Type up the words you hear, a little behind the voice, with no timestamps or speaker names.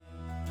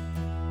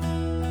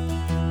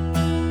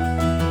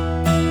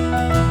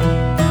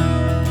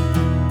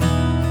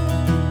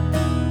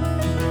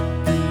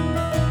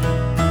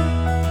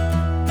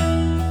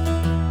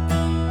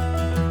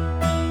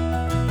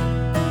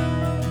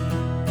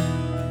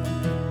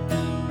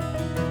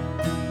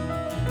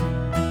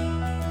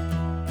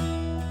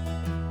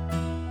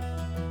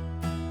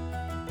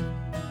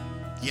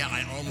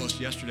I almost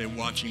yesterday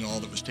watching all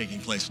that was taking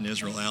place in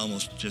Israel, I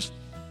almost just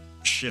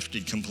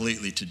shifted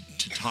completely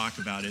to talk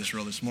about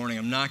Israel this morning.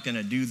 I'm not going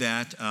to do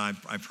that. I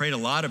prayed a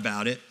lot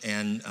about it,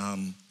 and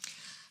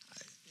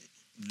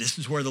this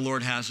is where the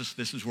Lord has us.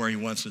 This is where he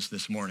wants us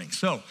this morning.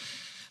 So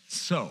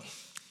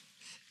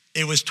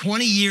it was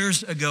 20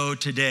 years ago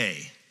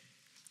today.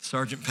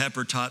 Sergeant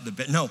Pepper taught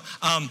the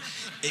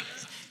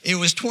it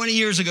was 20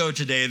 years ago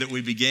today that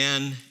we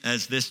began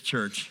as this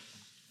church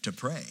to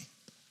pray.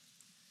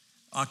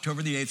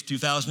 October the 8th,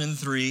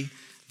 2003,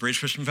 British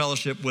Christian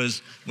Fellowship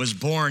was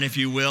born, if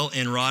you will,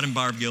 in Rod and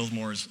Barb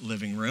Gilmore's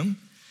living room.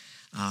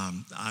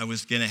 I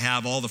was going to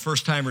have all the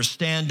first-timers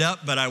stand up,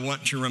 but I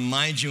want to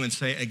remind you and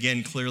say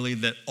again clearly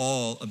that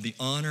all of the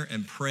honor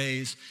and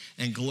praise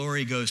and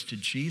glory goes to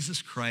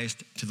Jesus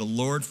Christ, to the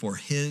Lord for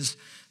his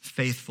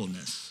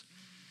faithfulness.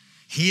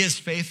 He is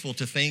faithful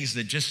to things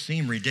that just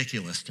seem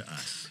ridiculous to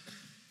us.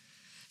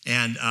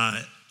 And,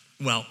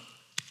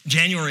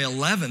 January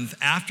 11th,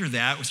 after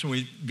that, so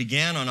we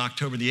began on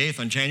October the 8th.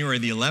 On January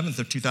the 11th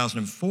of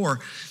 2004,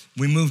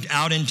 we moved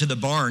out into the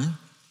barn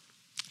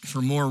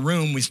for more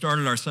room. We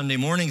started our Sunday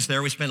mornings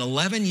there. We spent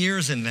 11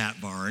 years in that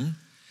barn.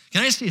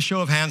 Can I see a show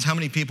of hands how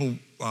many people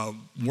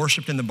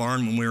worshiped in the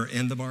barn when we were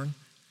in the barn?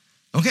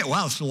 Okay,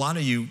 wow, it's a lot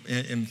of you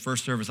in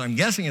first service. I'm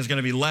guessing it's going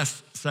to be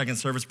less second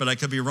service, but I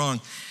could be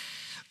wrong.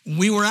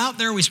 We were out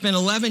there, we spent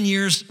 11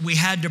 years, we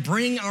had to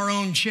bring our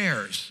own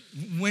chairs.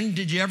 When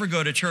did you ever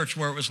go to church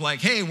where it was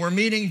like, hey, we're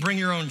meeting, bring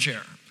your own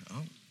chair?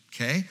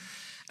 Okay.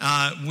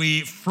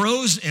 We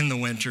froze in the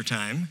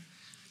wintertime.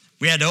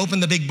 We had to open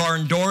the big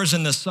barn doors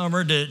in the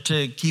summer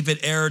to keep it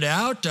aired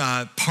out.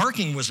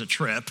 Parking was a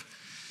trip.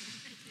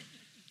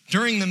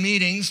 During the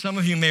meetings, some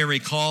of you may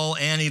recall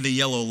Annie the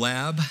yellow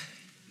lab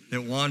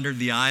that wandered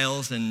the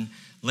aisles and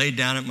laid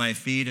down at my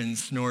feet and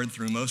snored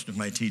through most of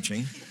my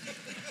teaching.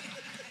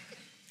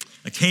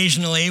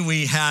 Occasionally,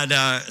 we had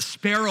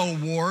sparrow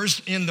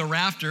wars in the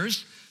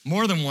rafters.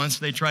 More than once,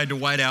 they tried to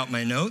white out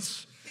my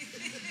notes.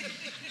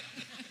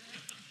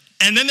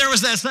 And then there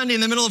was that Sunday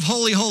in the middle of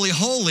Holy, Holy,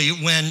 Holy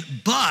when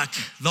Buck,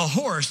 the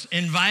horse,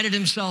 invited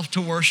himself to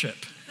worship.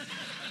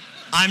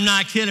 I'm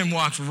not kidding,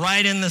 walked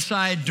right in the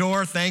side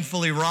door.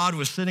 Thankfully, Rod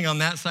was sitting on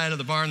that side of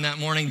the barn that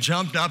morning,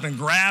 jumped up and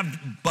grabbed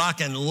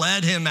Buck and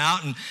led him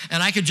out.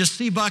 And I could just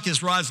see Buck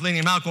as Rod's leading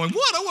him out going,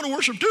 what, I want to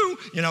worship too.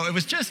 You know, it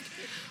was just...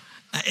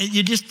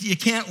 You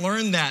can't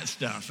learn that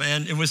stuff.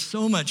 And it was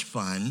so much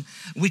fun.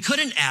 We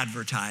couldn't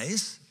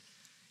advertise.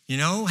 You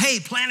know, hey,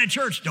 plant a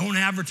church, don't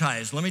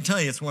advertise. Let me tell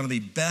you, it's one of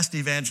the best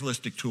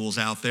evangelistic tools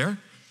out there.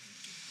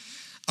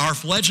 Our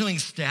fledgling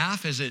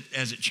staff, as it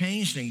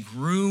changed and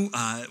grew,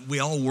 we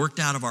all worked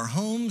out of our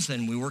homes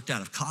and we worked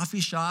out of coffee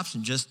shops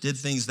and just did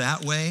things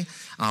that way.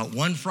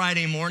 One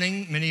Friday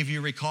morning, many of you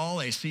recall,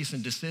 a cease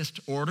and desist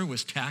order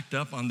was tacked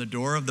up on the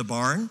door of the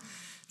barn,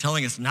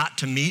 telling us not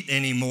to meet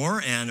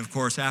anymore. And of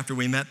course, after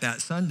we met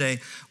that Sunday,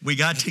 we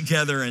got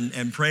together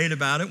and prayed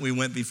about it. We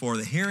went before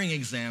the hearing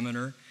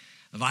examiner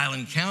of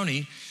Island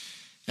County,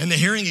 and the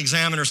hearing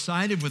examiner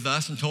sided with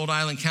us and told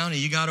Island County,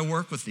 you got to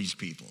work with these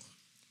people.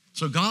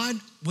 So God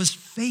was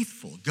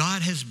faithful.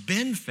 God has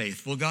been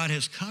faithful. God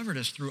has covered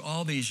us through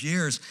all these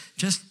years,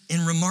 just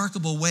in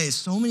remarkable ways.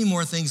 So many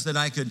more things that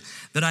I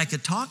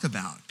could talk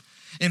about.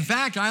 In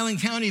fact, Island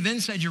County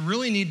then said, you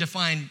really need to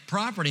find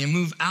property and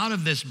move out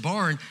of this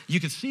barn. You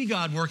could see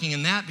God working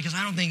in that because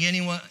I don't think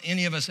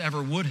any of us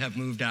ever would have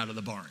moved out of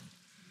the barn.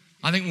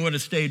 I think we would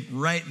have stayed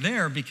right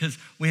there because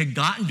we had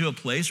gotten to a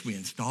place, we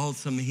installed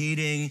some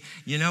heating,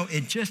 you know,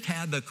 it just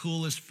had the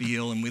coolest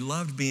feel and we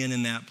loved being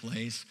in that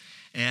place.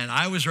 And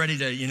I was ready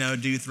to,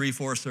 do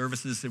 3-4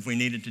 services if we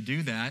needed to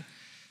do that.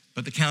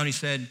 But the county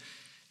said,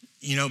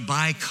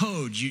 by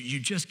code, you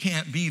just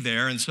can't be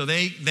there. And so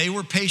they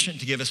were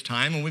patient to give us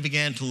time, and we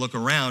began to look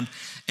around.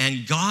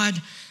 And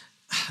God,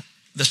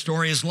 the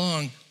story is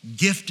long,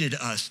 gifted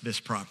us this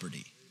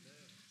property.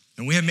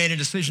 And we have made a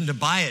decision to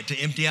buy it, to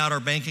empty out our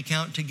bank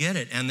account to get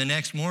it. And the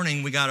next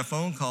morning, we got a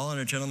phone call, and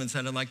a gentleman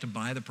said, I'd like to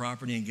buy the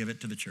property and give it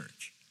to the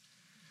church.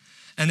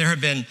 And there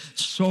have been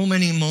so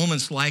many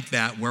moments like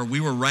that where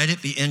we were right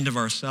at the end of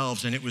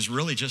ourselves, and it was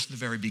really just the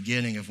very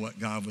beginning of what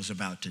God was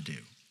about to do.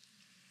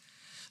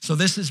 So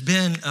this has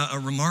been a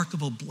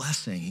remarkable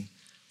blessing.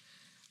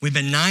 We've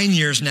been 9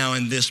 years now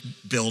in this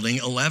building,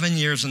 11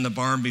 years in the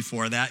barn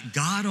before that.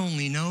 God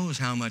only knows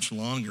how much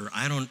longer.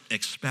 I don't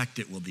expect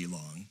it will be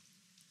long.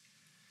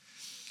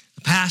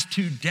 The past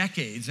 2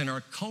 decades in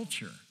our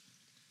culture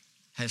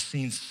has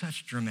seen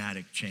such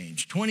dramatic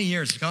change. 20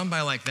 years has gone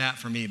by like that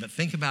for me, but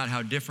think about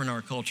how different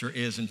our culture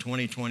is in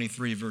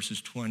 2023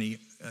 versus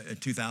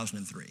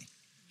 2003.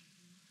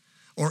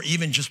 Or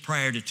even just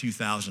prior to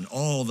 2000,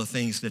 all the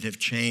things that have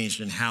changed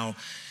and how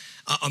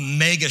a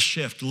mega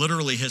shift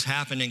literally has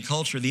happened in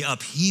culture, the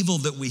upheaval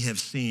that we have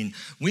seen.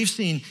 We've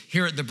seen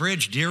here at the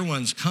Bridge dear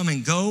ones come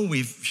and go.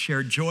 We've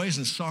shared joys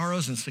and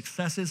sorrows and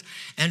successes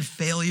and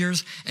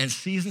failures and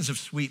seasons of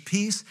sweet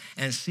peace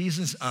and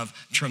seasons of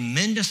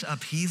tremendous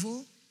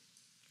upheaval.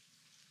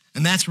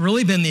 And that's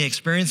really been the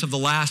experience of the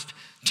last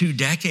 2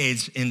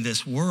 decades in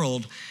this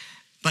world.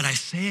 But I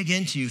say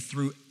again to you,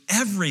 through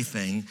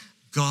everything,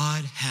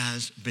 God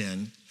has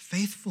been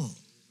faithful.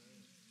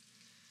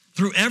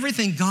 Through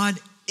everything, God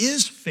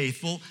is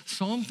faithful.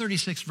 Psalm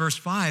 36, verse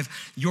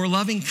 5, your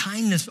loving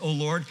kindness, O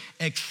Lord,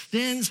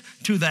 extends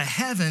to the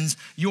heavens,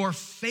 your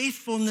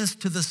faithfulness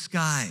to the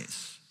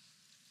skies.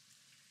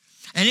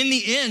 And in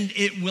the end,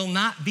 it will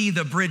not be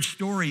the bridge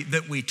story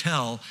that we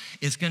tell.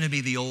 It's going to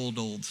be the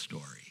old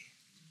story.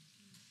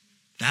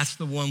 That's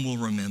the one we'll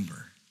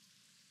remember.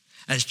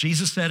 As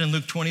Jesus said in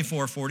Luke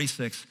 24,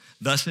 46,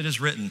 thus it is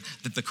written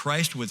that the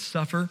Christ would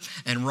suffer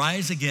and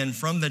rise again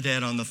from the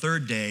dead on the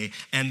third day,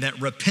 and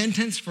that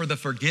repentance for the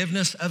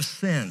forgiveness of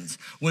sins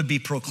would be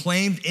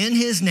proclaimed in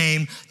his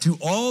name to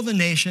all the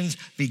nations,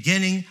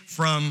 beginning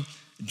from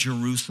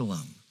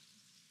Jerusalem.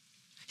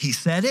 He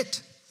said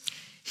it,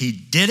 he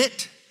did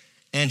it,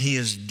 and he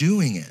is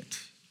doing it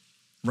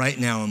right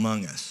now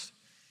among us.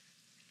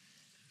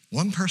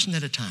 One person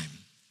at a time.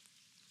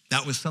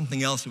 That was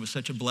something else that was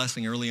such a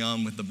blessing early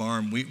on with the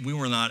barn. We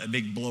were not a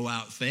big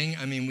blowout thing.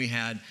 I mean, we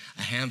had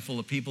a handful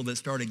of people that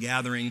started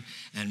gathering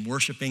and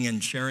worshiping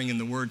and sharing in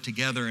the word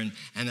together, and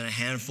then a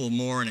handful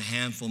more and a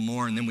handful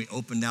more, and then we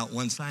opened out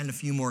one side and a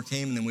few more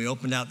came, and then we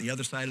opened out the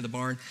other side of the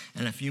barn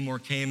and a few more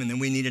came, and then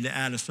we needed to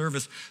add a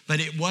service. But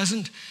it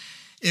wasn't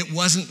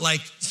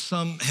like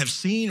some have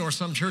seen or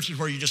some churches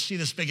where you just see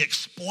this big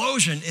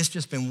explosion. It's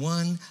just been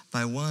one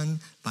by one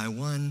by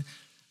one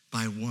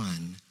by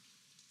one,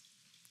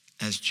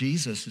 as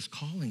Jesus is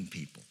calling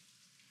people.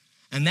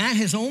 And that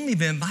has only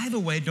been, by the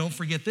way, don't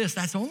forget this,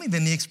 that's only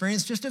been the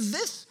experience just of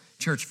this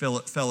church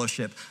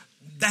fellowship.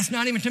 That's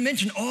not even to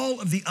mention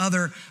all of the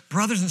other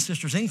brothers and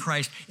sisters in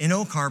Christ in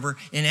Oak Harbor,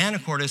 in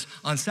Anacortes,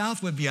 on South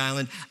Whidbey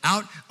Island,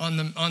 out on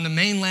the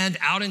mainland,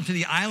 out into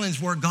the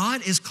islands, where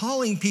God is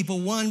calling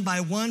people one by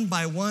one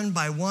by one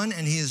by one,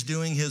 and he is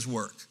doing his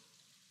work.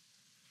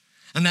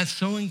 And that's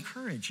so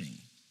encouraging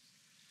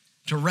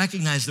to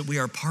recognize that we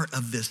are part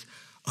of this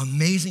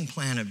amazing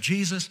plan of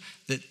Jesus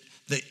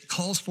that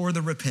calls for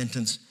the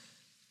repentance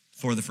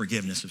for the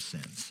forgiveness of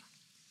sins.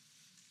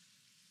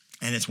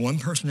 And it's one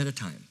person at a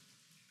time,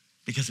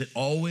 because it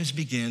always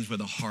begins with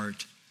a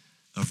heart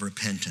of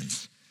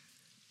repentance.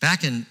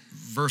 Back in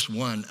verse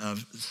 1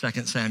 of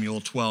 2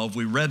 Samuel 12,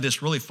 we read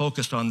this, really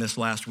focused on this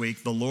last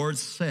week. The Lord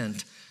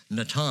sent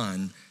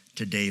Nathan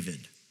to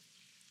David.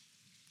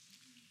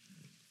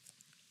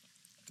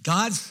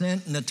 God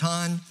sent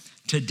Nathan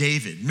to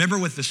David. Remember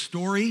with the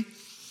story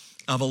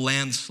of a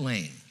lamb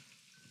slain.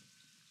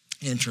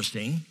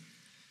 Interesting.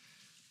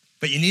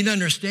 But you need to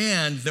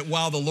understand that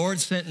while the Lord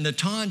sent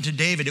Nathan to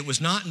David, it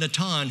was not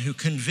Nathan who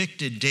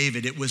convicted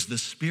David. It was the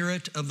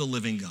Spirit of the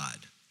living God.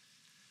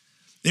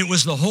 It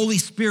was the Holy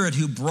Spirit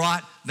who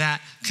brought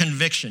that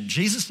conviction.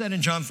 Jesus said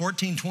in John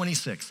 14,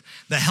 26,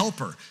 the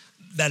helper,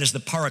 that is the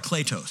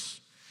Parakletos,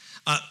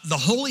 the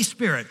Holy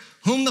Spirit,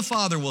 whom the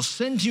Father will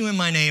send to you in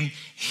my name,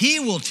 he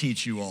will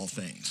teach you all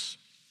things.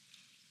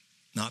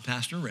 Not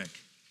Pastor Rick.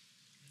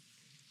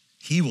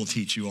 He will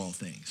teach you all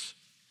things.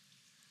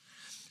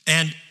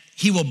 And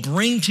he will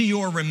bring to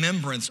your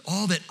remembrance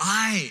all that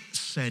I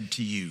said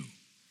to you,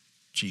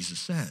 Jesus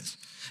says.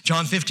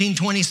 John 15,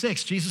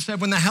 26, Jesus said,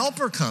 when the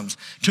helper comes,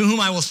 to whom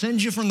I will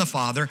send you from the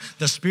Father,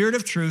 the Spirit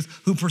of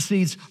truth, who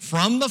proceeds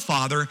from the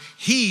Father,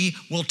 he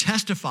will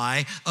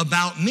testify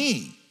about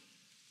me.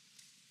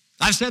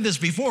 I've said this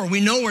before,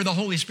 we know where the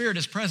Holy Spirit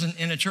is present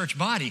in a church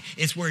body.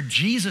 It's where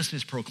Jesus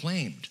is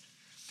proclaimed.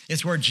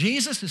 It's where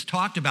Jesus is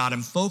talked about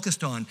and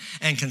focused on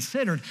and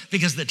considered,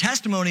 because the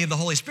testimony of the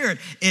Holy Spirit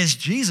is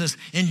Jesus.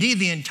 Indeed,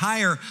 the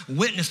entire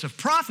witness of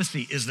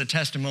prophecy is the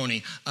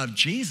testimony of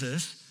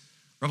Jesus.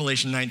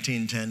 Revelation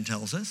 19:10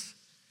 tells us.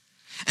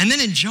 And then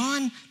in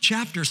John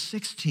chapter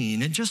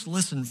 16, and just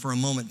listen for a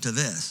moment to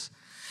this.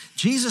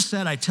 Jesus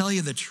said, I tell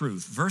you the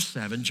truth. Verse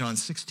 7, John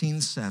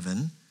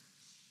 16:7.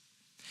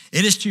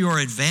 It is to your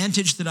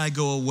advantage that I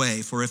go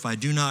away, for if I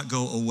do not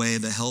go away,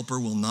 the helper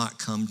will not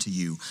come to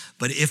you.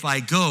 But if I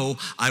go,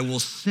 I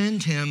will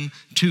send him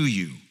to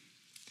you.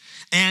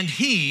 And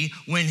he,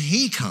 when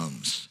he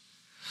comes,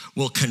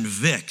 will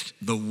convict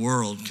the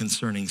world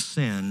concerning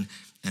sin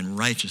and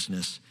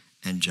righteousness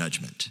and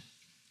judgment.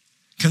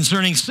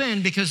 Concerning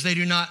sin, because they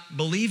do not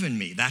believe in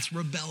me. That's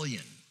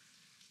rebellion.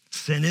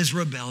 Sin is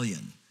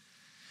rebellion.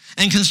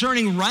 And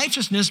concerning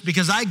righteousness,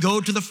 because I go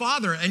to the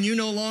Father and you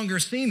no longer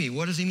see me.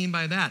 What does he mean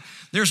by that?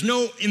 There's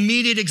no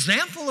immediate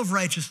example of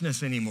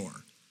righteousness anymore.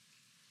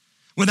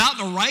 Without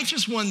the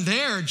righteous one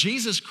there,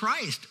 Jesus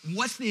Christ,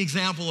 what's the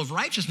example of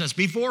righteousness?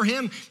 Before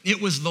him, it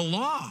was the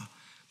law.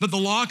 But the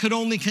law could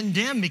only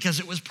condemn because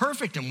it was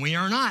perfect and we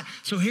are not.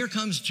 So here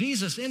comes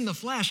Jesus in the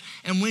flesh.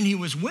 And when he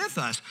was with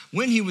us,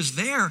 when he was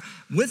there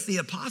with the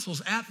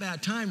apostles at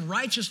that time,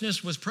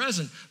 righteousness was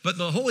present. But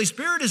the Holy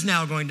Spirit is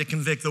now going to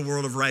convict the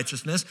world of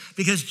righteousness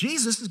because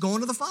Jesus is going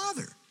to the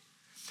Father.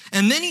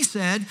 And then he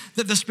said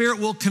that the Spirit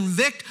will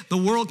convict the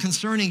world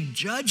concerning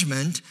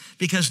judgment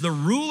because the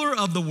ruler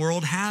of the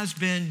world has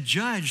been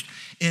judged.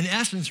 In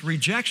essence,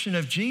 rejection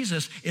of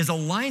Jesus is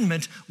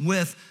alignment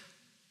with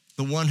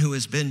the one who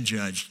has been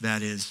judged,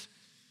 that is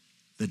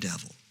the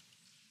devil.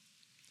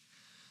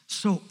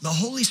 So the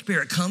Holy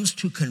Spirit comes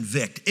to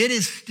convict. It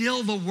is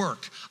still the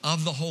work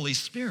of the Holy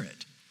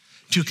Spirit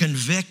to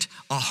convict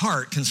a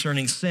heart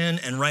concerning sin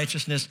and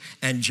righteousness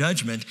and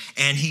judgment,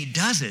 and he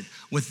does it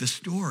with the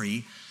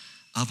story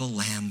of a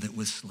lamb that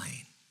was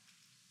slain.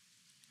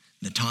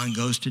 Nathan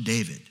goes to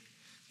David,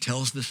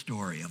 tells the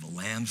story of a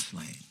lamb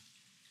slain,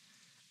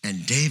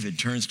 and David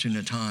turns to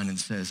Nathan and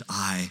says,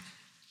 I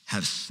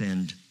have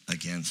sinned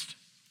against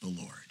the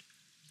Lord.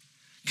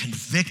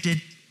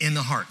 Convicted in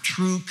the heart,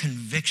 true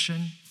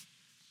conviction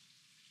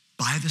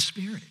by the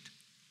Spirit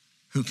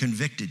who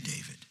convicted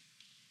David.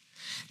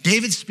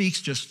 David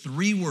speaks just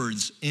 3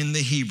 words in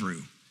the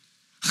Hebrew,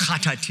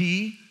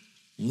 chatati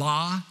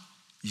la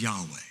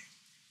Yahweh.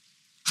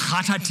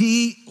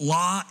 Chatati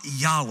la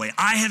Yahweh.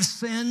 I have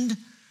sinned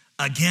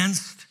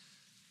against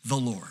the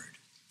Lord.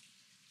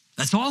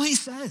 That's all he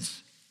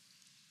says.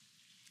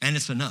 And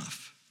it's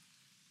enough.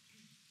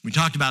 We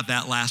talked about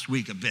that last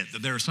week a bit,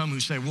 that there are some who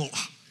say, well,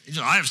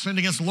 I have sinned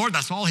against the Lord.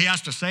 That's all he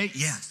has to say?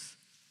 Yes.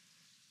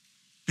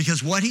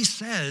 Because what he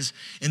says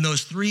in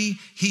those 3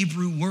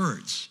 Hebrew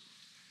words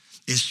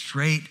is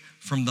straight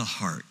from the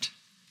heart.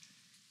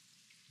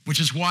 Which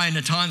is why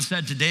Nathan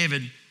said to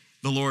David,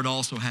 the Lord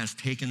also has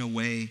taken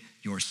away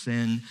your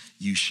sin.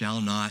 You shall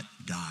not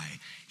die.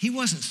 He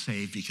wasn't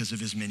saved because of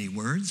his many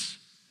words.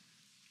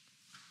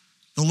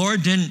 The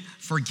Lord didn't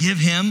forgive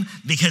him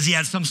because he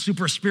had some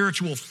super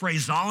spiritual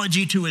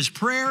phraseology to his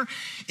prayer.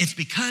 It's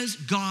because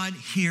God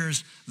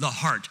hears the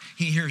heart.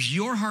 He hears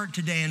your heart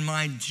today and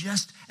mine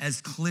just as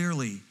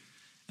clearly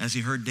as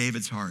he heard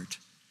David's heart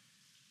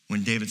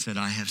when David said,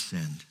 I have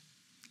sinned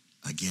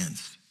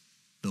against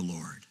the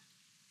Lord.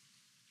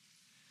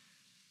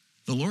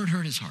 The Lord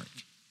heard his heart.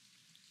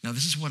 Now,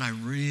 this is what I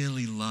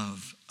really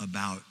love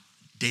about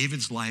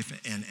David's life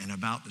and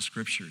about the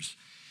scriptures.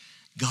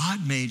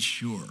 God made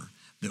sure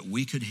that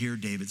we could hear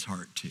David's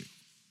heart too.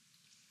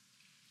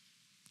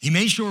 He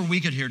made sure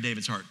we could hear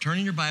David's heart. Turn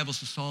in your Bibles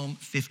to Psalm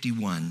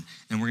 51,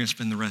 and we're going to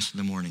spend the rest of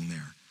the morning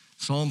there.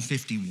 Psalm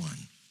 51.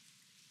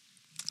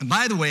 And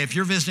by the way, if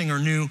you're visiting or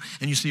new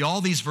and you see all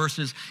these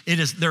verses,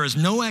 there is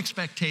no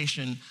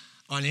expectation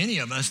on any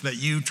of us that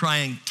you try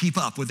and keep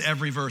up with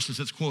every verse as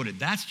it's quoted.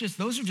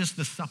 Those are just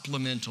the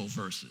supplemental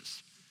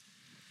verses.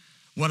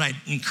 What I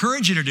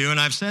encourage you to do, and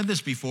I've said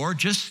this before,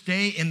 just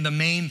stay in the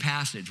main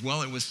passage.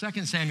 Well, it was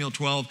 2 Samuel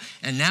 12,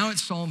 and now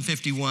it's Psalm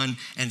 51,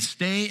 and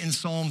stay in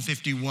Psalm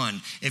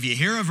 51. If you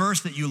hear a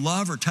verse that you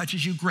love or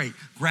touches you, great.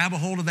 Grab a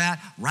hold of that,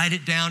 write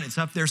it down. It's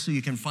up there so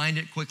you can find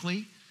it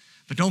quickly.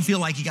 But don't feel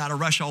like you got to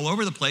rush all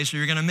over the place or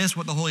you're going to miss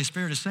what the Holy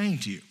Spirit is saying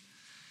to you.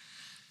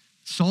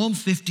 Psalm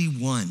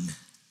 51.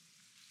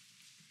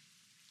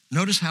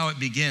 Notice how it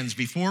begins.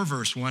 Before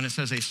verse 1, it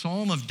says, a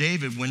psalm of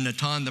David when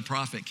Nathan the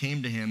prophet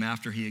came to him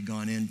after he had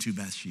gone into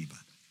Bathsheba.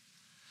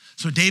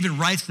 So David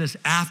writes this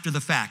after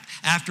the fact,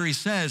 after he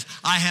says,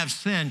 I have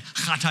sinned,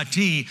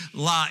 chatati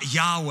la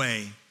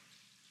Yahweh,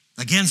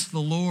 against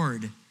the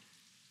Lord.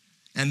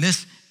 And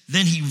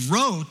then he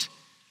wrote,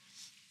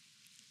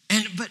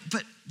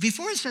 but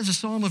before it says a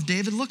psalm of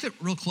David, look at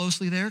real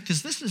closely there,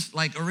 because this is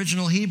like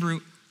original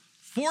Hebrew,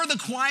 for the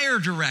choir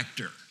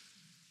director.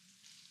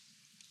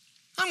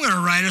 I'm going to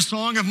write a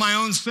song of my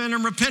own sin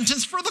and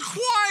repentance for the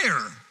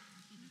choir.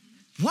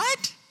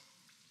 What?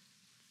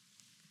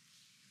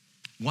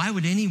 Why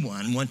would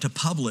anyone want to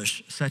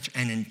publish such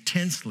an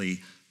intensely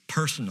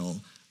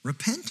personal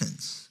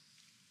repentance?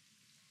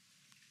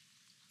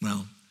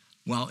 Well,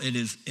 while it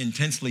is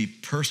intensely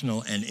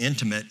personal and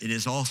intimate, it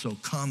is also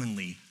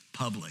commonly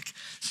public.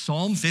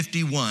 Psalm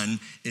 51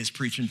 is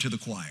preaching to the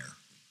choir.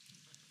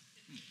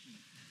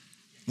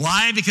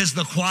 Why? Because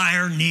the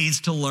choir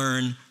needs to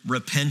learn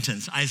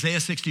repentance. Isaiah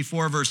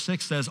 64 verse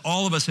 6 says,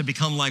 all of us have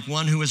become like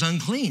one who is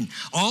unclean.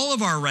 All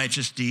of our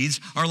righteous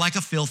deeds are like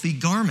a filthy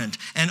garment,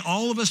 and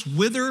all of us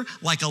wither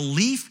like a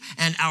leaf,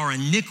 and our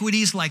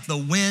iniquities like the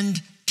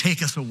wind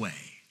take us away.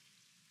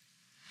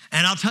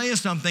 And I'll tell you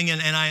something,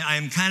 and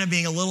I'm kind of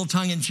being a little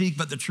tongue-in-cheek,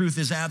 but the truth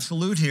is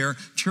absolute here.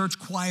 Church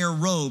choir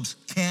robes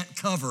can't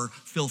cover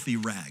filthy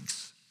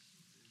rags.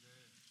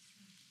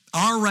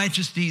 Our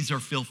righteous deeds are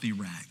filthy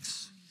rags.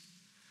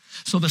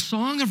 So the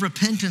song of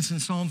repentance in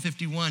Psalm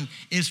 51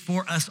 is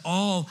for us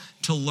all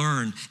to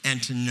learn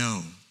and to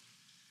know.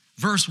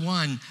 Verse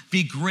 1,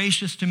 be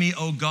gracious to me,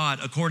 O God,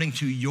 according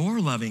to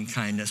your loving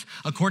kindness,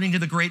 according to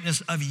the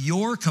greatness of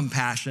your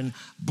compassion,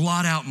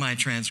 blot out my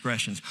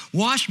transgressions.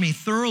 Wash me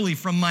thoroughly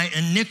from my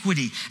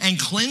iniquity and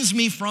cleanse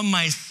me from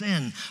my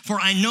sin. For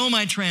I know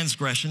my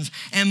transgressions,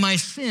 and my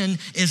sin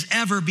is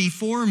ever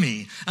before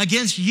me.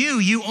 Against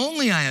you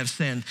only I have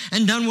sinned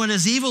and done what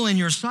is evil in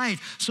your sight.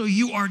 So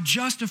you are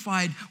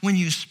justified when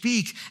you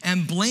speak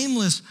and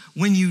blameless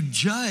when you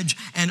judge.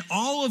 And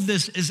all of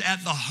this is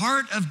at the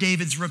heart of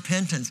David's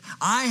repentance.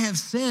 I have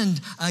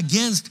sinned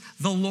against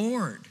the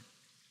Lord.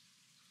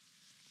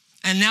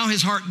 And now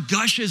his heart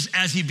gushes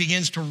as he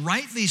begins to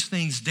write these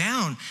things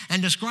down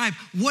and describe,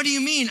 what do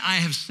you mean I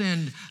have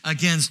sinned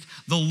against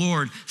the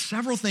Lord?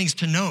 Several things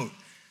to note.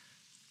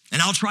 And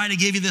I'll try to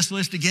give you this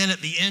list again at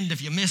the end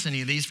if you miss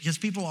any of these, because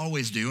people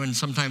always do, and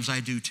sometimes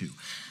I do too.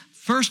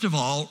 First of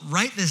all,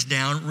 write this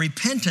down.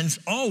 Repentance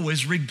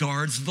always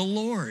regards the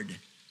Lord.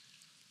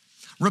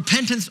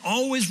 Repentance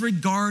always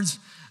regards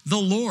the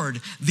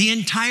Lord. The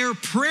entire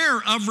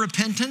prayer of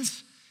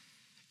repentance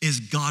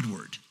is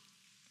Godward.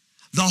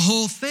 The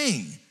whole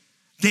thing.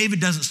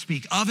 David doesn't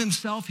speak of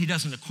himself. He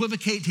doesn't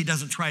equivocate. He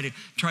doesn't try to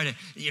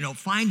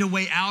find a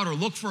way out or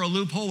look for a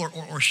loophole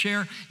or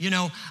share,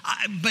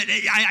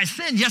 I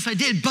sinned. Yes, I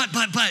did. But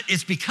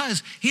it's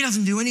because he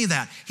doesn't do any of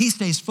that. He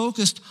stays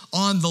focused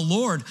on the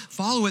Lord.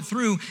 Follow it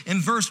through. In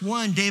verse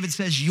 1, David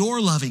says,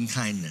 your loving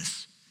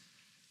kindness,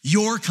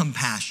 your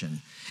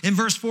compassion. In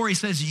verse 4, he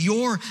says,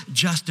 your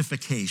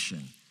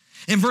justification.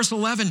 In verse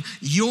 11,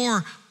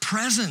 your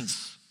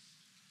presence,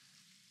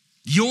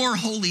 your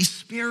Holy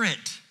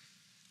Spirit.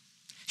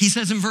 He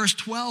says in verse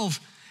 12,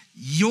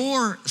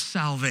 your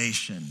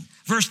salvation.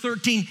 Verse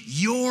 13,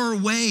 your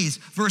ways.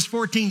 Verse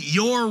 14,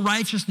 your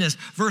righteousness.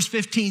 Verse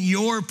 15,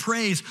 your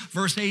praise.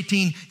 Verse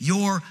 18,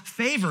 your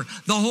favor.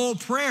 The whole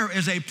prayer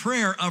is a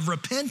prayer of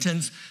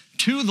repentance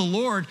to the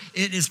Lord.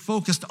 It is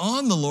focused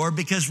on the Lord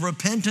because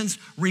repentance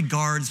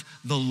regards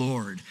the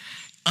Lord.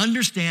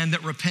 Understand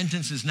that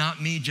repentance is not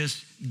me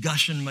just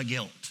gushing my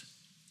guilt.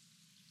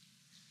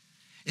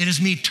 It is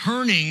me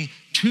turning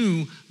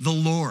to the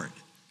Lord.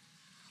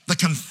 The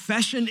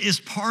confession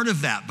is part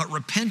of that, but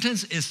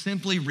repentance is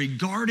simply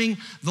regarding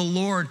the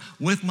Lord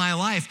with my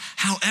life,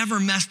 however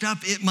messed up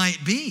it might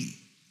be.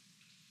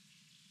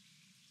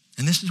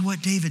 And this is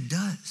what David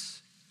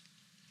does.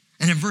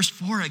 And in verse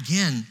 4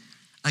 again,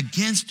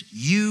 against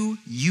you,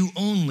 you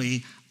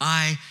only,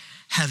 I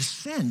have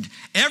sinned.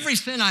 Every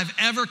sin I've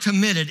ever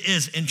committed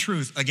is in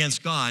truth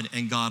against God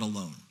and God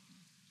alone.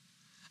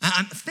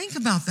 Think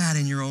about that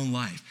in your own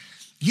life.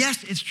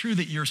 Yes, it's true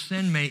that your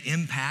sin may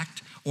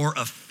impact or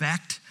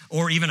affect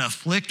or even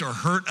afflict or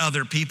hurt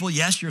other people.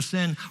 Yes, your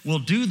sin will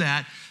do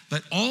that,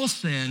 but all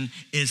sin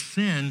is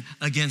sin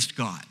against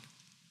God.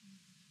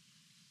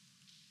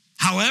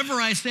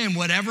 However I sin,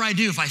 whatever I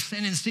do, if I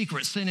sin in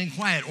secret, sin in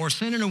quiet, or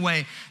sin in a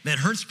way that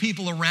hurts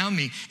people around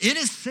me, it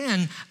is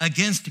sin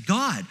against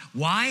God.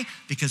 Why?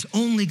 Because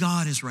only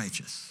God is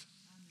righteous.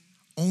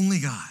 Only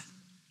God.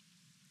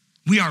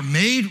 We are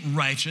made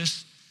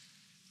righteous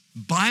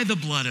by the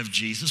blood of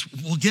Jesus.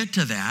 We'll get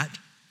to that.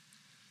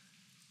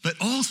 But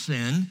all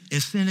sin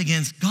is sin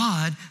against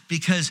God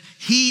because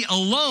he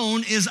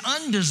alone is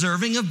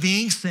undeserving of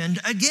being sinned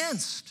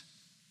against.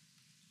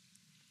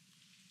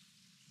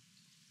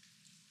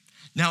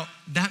 Now,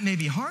 that may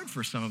be hard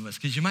for some of us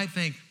because you might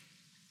think,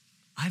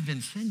 I've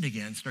been sinned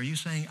against. Are you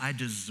saying I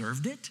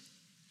deserved it?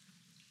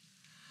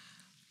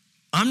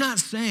 I'm not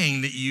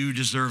saying that you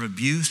deserve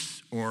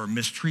abuse or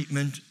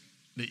mistreatment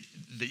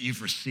that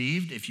you've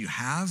received. If you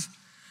have,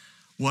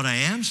 what I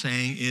am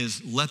saying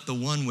is let the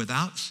one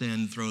without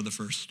sin throw the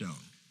first stone.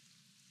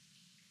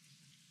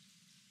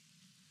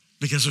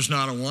 Because there's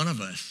not a one of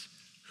us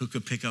who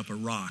could pick up a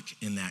rock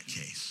in that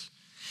case.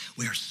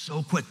 We are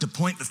so quick to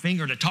point the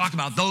finger to talk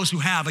about those who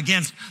have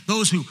against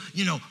those who,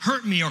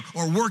 hurt me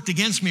or worked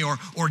against me or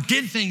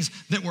did things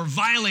that were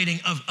violating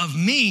of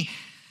me.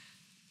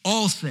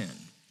 All sin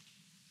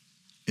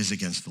is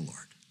against the Lord.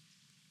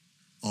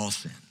 All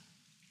sin.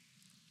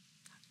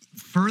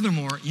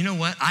 Furthermore, you know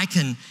what? I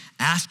can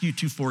ask you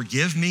to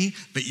forgive me,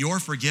 but your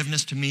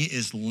forgiveness to me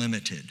is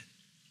limited.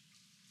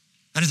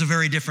 That is a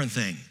very different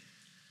thing.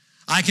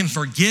 I can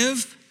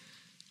forgive,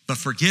 but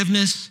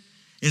forgiveness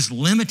is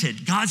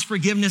limited. God's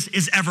forgiveness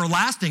is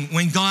everlasting.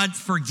 When God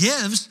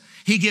forgives,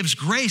 he gives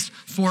grace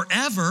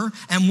forever,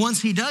 and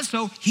once he does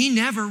so, he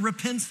never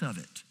repents of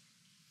it.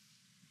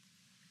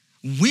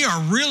 We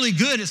are really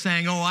good at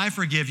saying, oh, I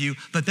forgive you,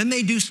 but then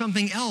they do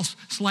something else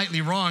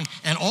slightly wrong,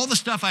 and all the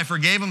stuff I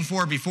forgave them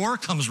for before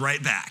comes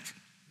right back.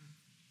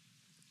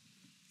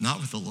 Not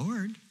with the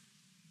Lord.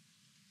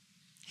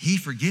 He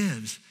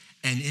forgives,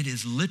 and it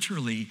is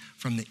literally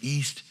from the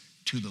east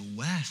to the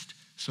west.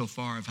 So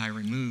far have I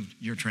removed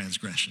your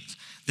transgressions.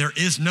 There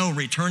is no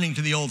returning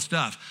to the old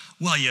stuff.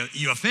 Well,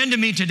 you offended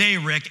me today,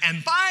 Rick,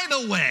 and by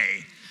the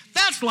way,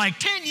 that's like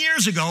 10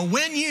 years ago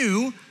when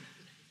you...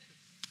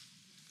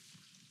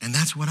 And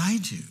that's what I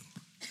do.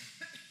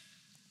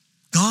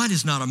 God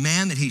is not a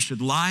man that he should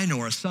lie,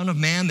 nor a son of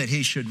man that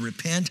he should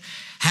repent.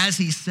 Has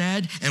he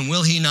said, and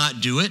will he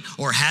not do it?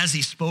 Or has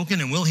he spoken,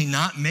 and will he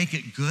not make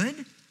it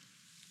good?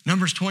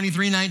 Numbers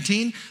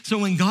 23:19. So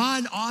when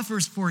God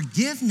offers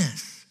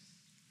forgiveness,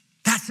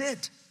 that's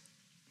it.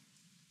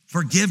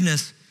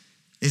 Forgiveness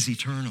is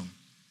eternal.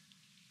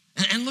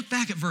 And look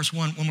back at verse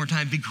 1 more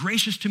time. Be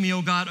gracious to me,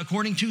 O God,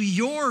 according to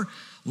your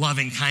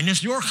loving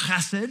kindness, your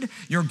chesed,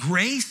 your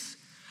grace,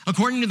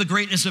 according to the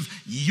greatness of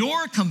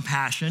your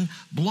compassion,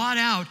 blot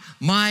out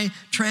my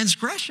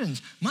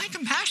transgressions. My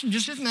compassion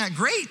just isn't that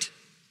great.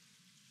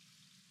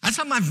 That's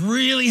something I've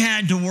really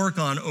had to work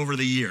on over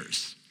the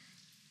years.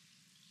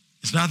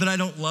 It's not that I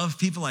don't love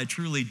people, I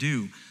truly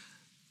do.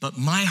 But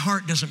my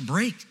heart doesn't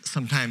break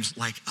sometimes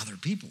like other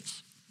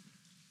people's.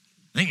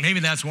 I think maybe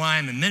that's why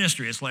I'm in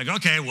ministry. It's like,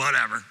 okay,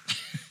 whatever.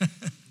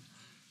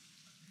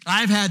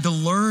 I've had to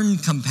learn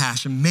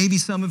compassion, maybe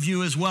some of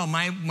you as well.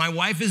 My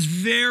wife is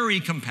very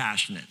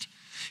compassionate.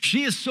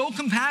 She is so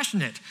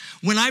compassionate.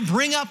 When I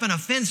bring up an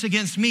offense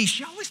against me,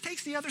 she always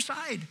takes the other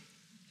side.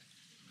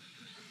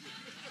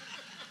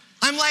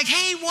 I'm like,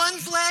 hey, one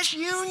flesh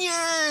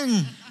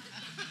union.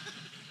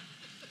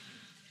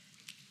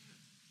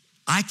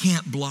 I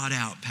can't blot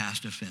out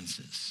past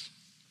offenses.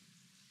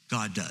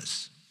 God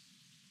does.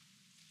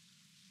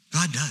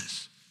 God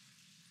does.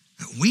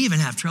 We even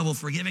have trouble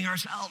forgiving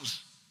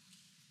ourselves.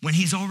 When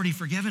he's already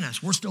forgiven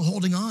us, we're still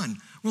holding on.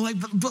 We're like,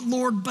 but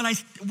Lord,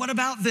 what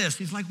about this?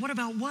 He's like, what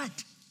about what?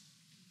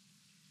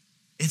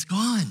 It's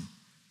gone.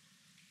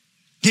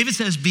 David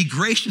says, be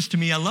gracious to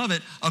me, I love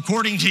it,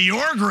 according to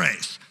your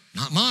grace,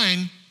 not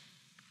mine.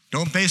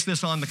 Don't base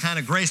this on the kind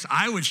of grace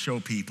I would show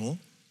people.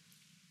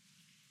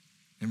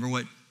 Remember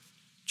what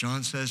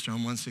John says, John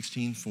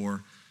 1:16,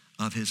 for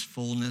of his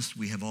fullness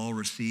we have all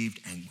received,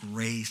 and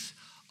grace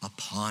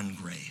upon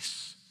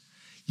grace.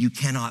 You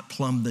cannot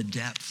plumb the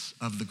depths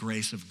of the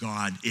grace of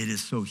God. It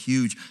is so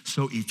huge,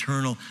 so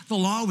eternal. The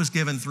law was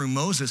given through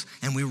Moses,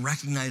 and we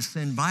recognize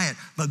sin by it.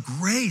 But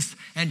grace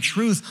and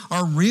truth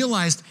are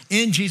realized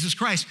in Jesus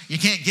Christ. You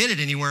can't get it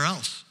anywhere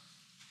else.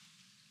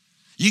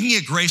 You can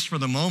get grace for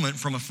the moment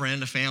from a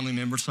friend, a family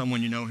member,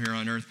 someone you know here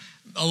on earth.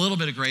 A little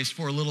bit of grace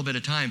for a little bit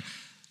of time.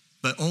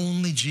 But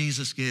only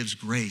Jesus gives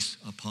grace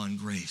upon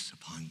grace,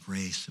 upon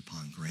grace,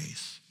 upon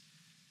grace.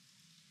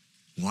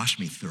 Wash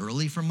me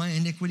thoroughly from my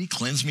iniquity,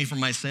 cleanse me from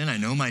my sin. I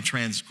know my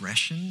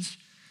transgressions,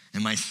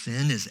 and my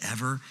sin is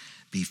ever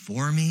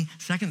before me.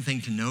 Second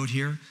thing to note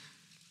here,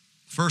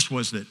 first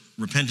was that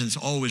repentance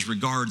always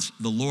regards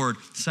the Lord.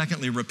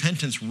 Secondly,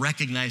 repentance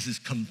recognizes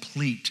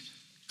complete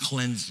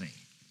cleansing.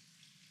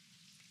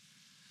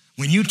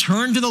 When you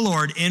turn to the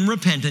Lord in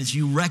repentance,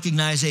 you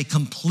recognize a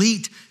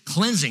complete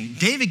cleansing.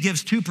 David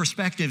gives two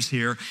perspectives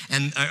here,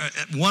 and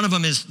one of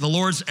them is the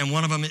Lord's and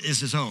one of them is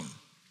his own.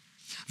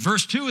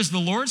 Verse 2 is the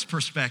Lord's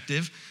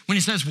perspective. When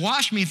he says,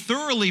 wash me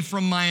thoroughly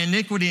from my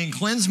iniquity and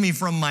cleanse me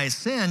from my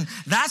sin,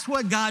 that's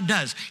what God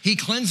does. He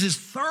cleanses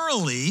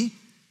thoroughly.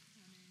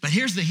 But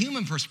here's the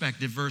human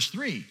perspective, verse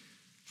 3.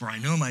 For I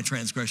know my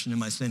transgression and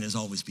my sin is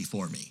always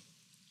before me.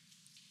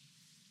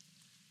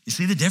 You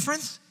see the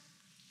difference?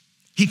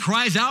 He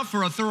cries out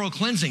for a thorough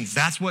cleansing.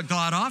 That's what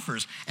God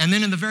offers. And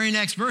then in the very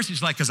next verse,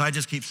 he's like, because I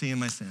just keep seeing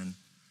my sin.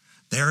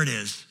 There it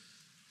is.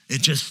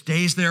 It just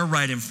stays there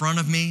right in front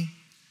of me.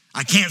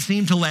 I can't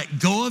seem to let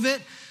go of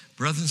it.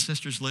 Brothers and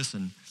sisters,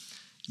 listen.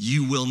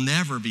 You will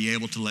never be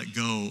able to let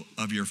go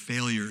of your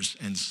failures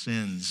and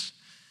sins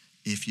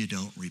if you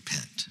don't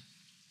repent.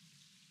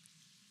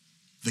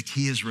 The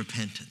key is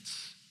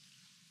repentance.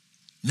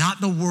 Not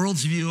the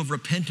world's view of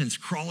repentance,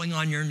 crawling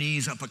on your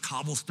knees up a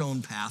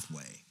cobblestone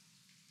pathway.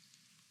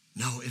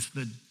 No, it's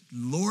the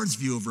Lord's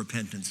view of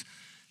repentance,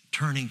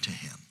 turning to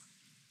him.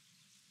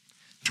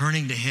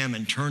 Turning to him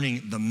and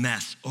turning the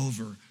mess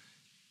over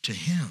to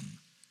him.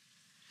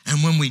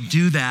 And when we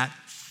do that,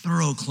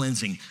 thorough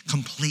cleansing,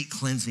 complete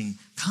cleansing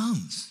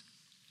comes.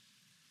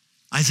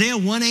 Isaiah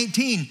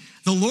 1:18,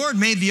 the Lord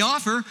made the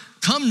offer,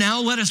 come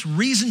now, let us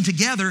reason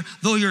together.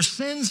 Though your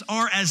sins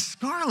are as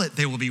scarlet,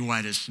 they will be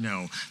white as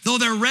snow. Though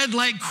they're red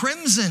like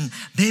crimson,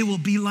 they will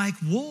be like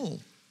wool.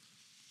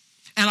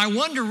 And I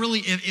wonder really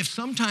if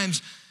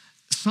sometimes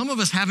some of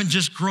us haven't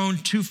just grown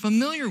too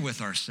familiar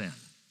with our sin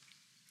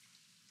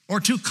or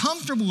too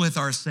comfortable with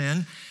our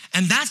sin.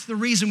 And that's the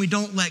reason we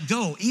don't let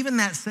go. Even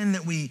that sin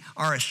that we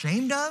are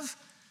ashamed of,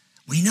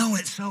 we know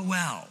it so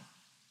well.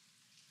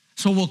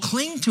 So we'll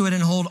cling to it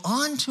and hold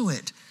on to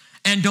it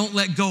and don't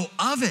let go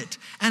of it.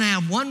 And I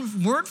have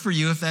one word for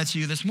you if that's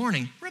you this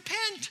morning.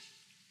 Repent.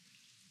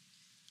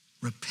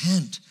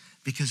 Repent,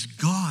 because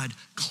God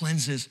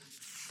cleanses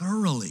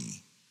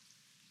thoroughly.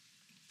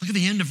 Look at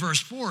the end of verse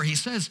 4. He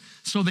says,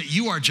 so that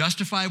you are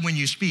justified when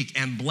you speak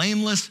and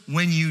blameless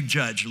when you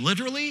judge.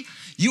 Literally,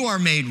 you are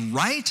made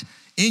right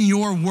in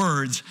your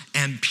words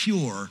and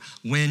pure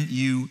when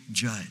you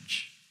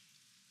judge.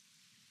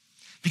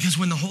 Because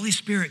when the Holy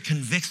Spirit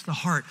convicts the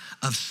heart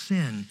of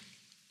sin,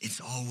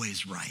 it's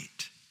always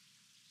right.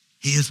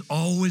 He is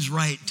always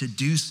right to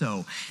do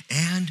so.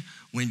 And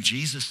when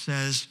Jesus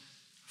says,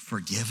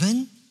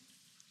 forgiven,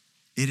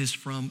 it is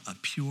from a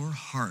pure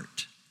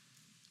heart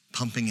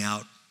pumping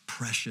out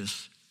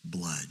precious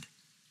blood.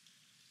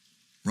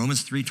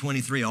 Romans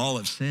 3:23, all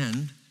have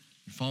sinned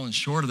and fallen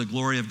short of the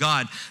glory of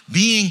God,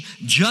 being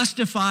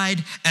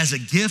justified as a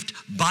gift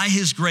by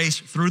his grace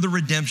through the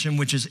redemption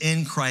which is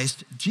in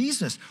Christ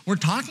Jesus. We're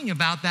talking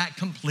about that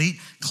complete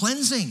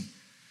cleansing.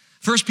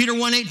 1 Peter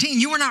 1:18,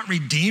 you were not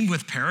redeemed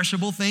with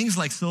perishable things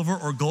like silver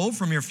or gold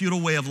from your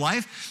futile way of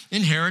life,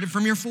 inherited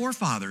from your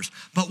forefathers,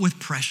 but with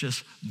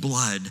precious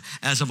blood,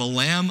 as of a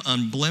lamb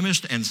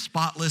unblemished and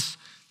spotless,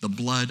 the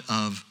blood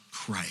of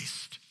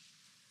Christ.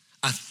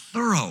 A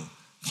thorough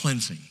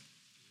cleansing.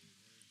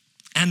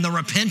 And the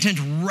repentant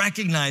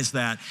recognize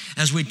that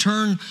as we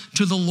turn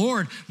to the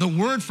Lord. The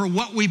word for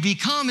what we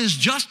become is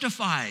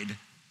justified.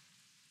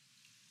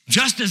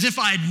 Just as if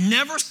I'd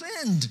never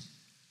sinned.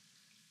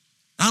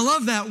 I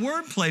love that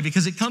wordplay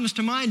because it comes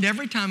to mind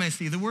every time I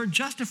see the word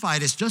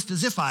justified. It's just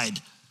as if I'd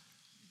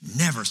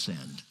never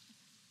sinned.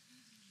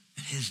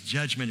 and his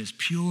judgment is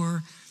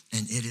pure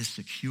and it is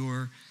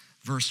secure.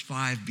 Verse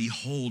 5,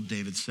 behold,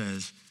 David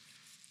says,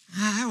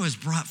 I was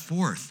brought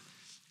forth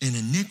in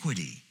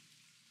iniquity,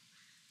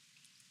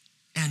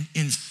 and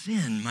in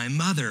sin my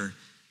mother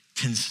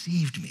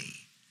conceived me.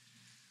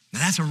 Now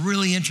that's a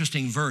really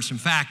interesting verse. In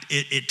fact,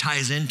 it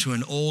ties into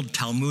an old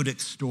Talmudic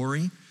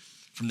story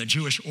from the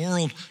Jewish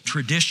oral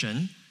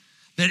tradition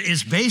that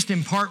is based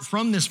in part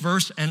from this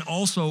verse and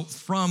also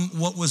from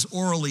what was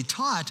orally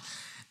taught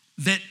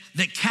that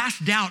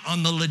cast doubt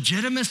on the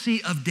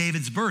legitimacy of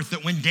David's birth.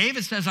 That when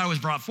David says, I was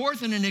brought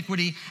forth in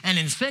iniquity and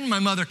in sin my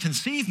mother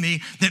conceived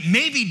me, that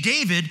maybe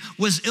David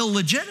was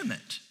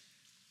illegitimate.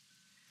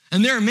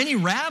 And there are many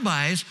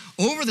rabbis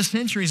over the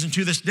centuries and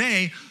to this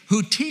day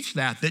who teach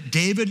that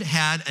David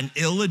had an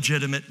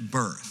illegitimate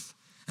birth.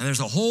 And there's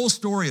a whole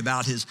story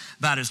about his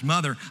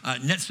mother,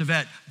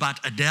 Netzevet bat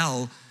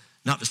Adel,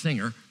 not the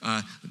singer,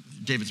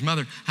 David's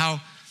mother, how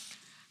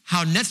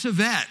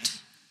Netzevet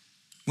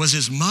was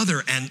his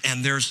mother,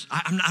 and there's,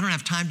 I don't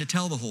have time to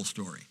tell the whole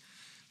story,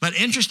 but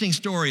interesting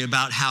story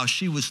about how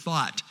she was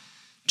thought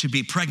to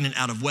be pregnant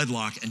out of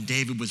wedlock and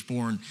David was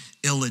born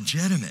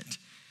illegitimate.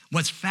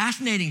 What's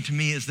fascinating to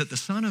me is that the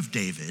son of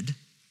David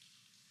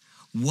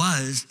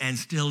was and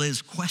still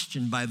is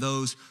questioned by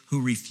those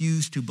who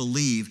refuse to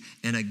believe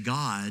in a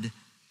God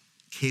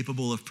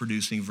capable of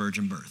producing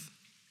virgin birth.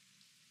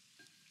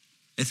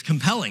 It's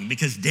compelling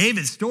because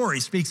David's story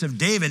speaks of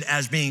David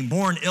as being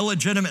born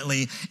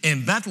illegitimately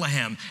in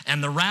Bethlehem.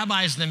 And the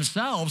rabbis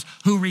themselves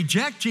who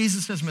reject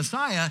Jesus as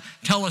Messiah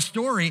tell a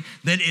story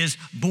that is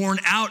born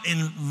out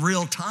in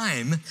real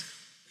time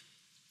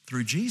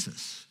through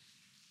Jesus,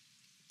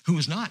 who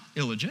was not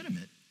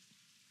illegitimate.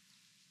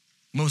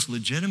 Most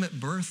legitimate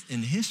birth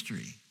in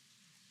history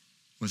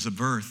was the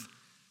birth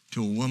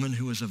to a woman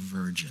who was a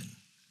virgin.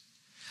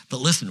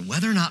 But listen,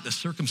 whether or not the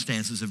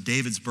circumstances of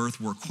David's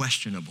birth were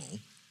questionable,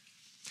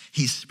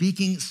 he's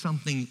speaking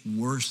something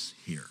worse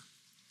here.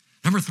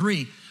 Number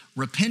 3,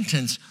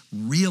 repentance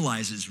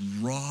realizes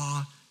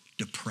raw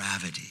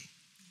depravity.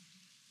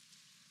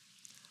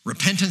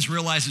 Repentance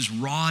realizes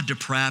raw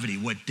depravity.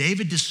 What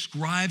David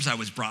describes, I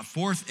was brought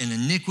forth in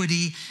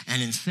iniquity,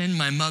 and in sin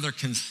my mother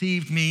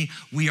conceived me.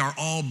 We are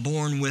all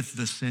born with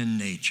the sin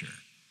nature.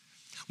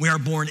 We are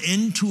born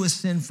into a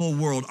sinful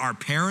world. Our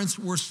parents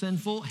were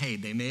sinful. Hey,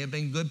 they may have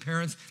been good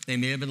parents. They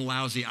may have been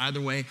lousy. Either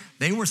way,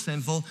 they were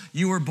sinful.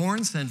 You were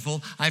born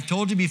sinful. I've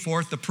told you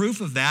before, the proof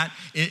of that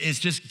is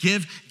just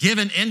give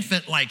an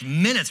infant like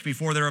minutes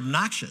before they're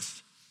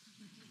obnoxious.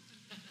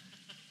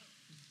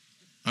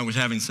 I was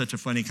having such a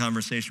funny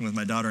conversation with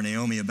my daughter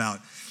Naomi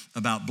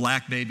about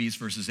black babies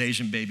versus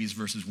Asian babies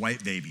versus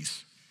white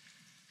babies.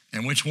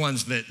 And which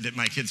ones that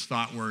my kids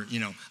thought were,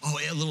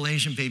 little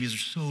Asian babies are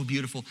so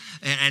beautiful.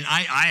 And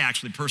I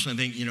actually personally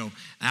think,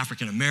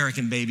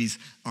 African-American babies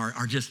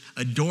are just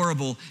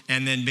adorable.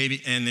 And then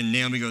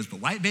Naomi goes,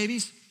 but white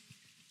babies?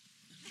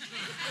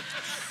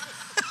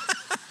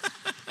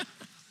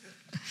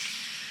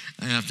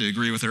 I have to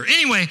agree with her.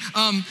 Anyway,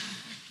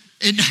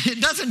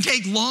 it doesn't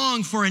take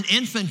long for an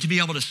infant to be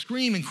able to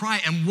scream and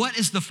cry. And what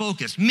is the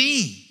focus?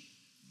 Me.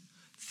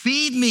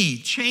 Feed me,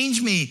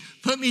 change me,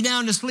 put me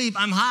down to sleep.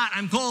 I'm hot,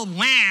 I'm cold,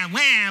 wah,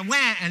 wah,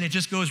 wah. And it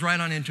just goes right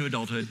on into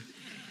adulthood.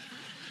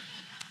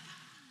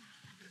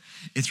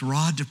 It's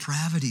raw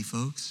depravity,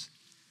 folks.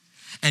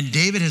 And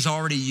David has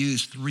already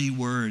used 3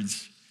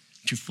 words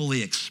to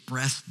fully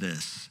express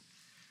this.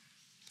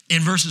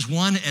 In verses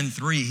 1 and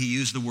 3, he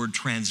used the word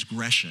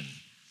transgression.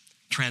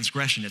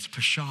 Transgression, it's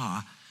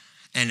pashah,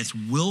 and it's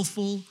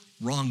willful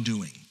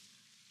wrongdoing.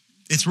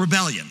 It's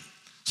rebellion.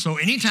 So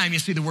anytime you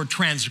see the word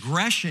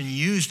transgression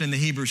used in the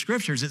Hebrew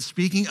scriptures, it's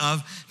speaking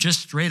of just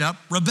straight up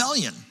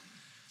rebellion.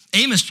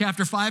 Amos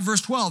chapter 5,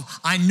 verse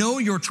 12, I know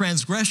your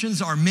transgressions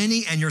are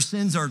many and your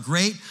sins are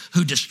great,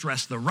 who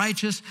distress the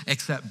righteous,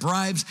 accept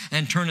bribes,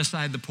 and turn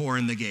aside the poor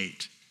in the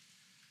gate.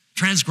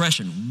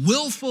 Transgression,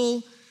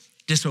 willful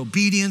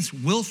disobedience,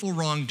 willful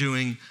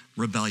wrongdoing,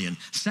 rebellion.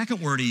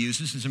 Second word he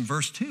uses is in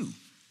verse 2,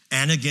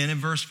 and again in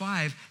verse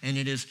 5, and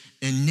it is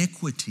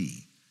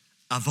iniquity,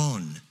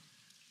 avon.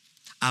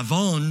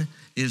 Avon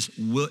is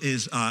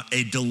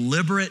a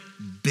deliberate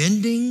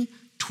bending,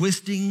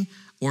 twisting,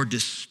 or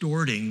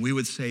distorting. We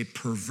would say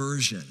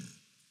perversion.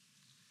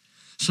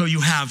 So you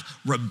have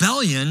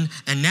rebellion,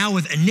 and now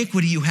with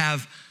iniquity you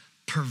have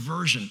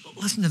perversion.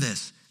 Listen to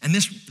this. And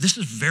this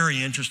is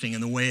very interesting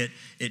in the way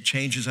it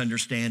changes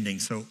understanding.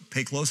 So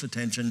pay close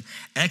attention.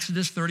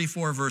 Exodus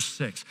 34, verse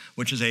 6,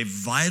 which is a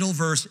vital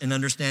verse in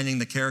understanding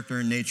the character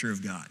and nature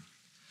of God.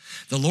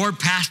 The Lord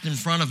passed in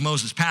front of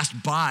Moses, passed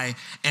by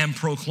and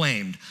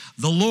proclaimed,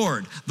 the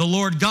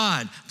Lord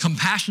God,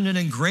 compassionate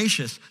and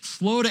gracious,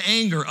 slow to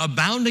anger,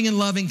 abounding in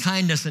loving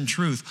kindness and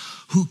truth,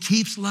 who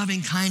keeps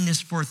loving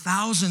kindness for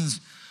thousands,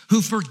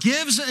 who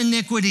forgives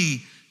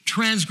iniquity,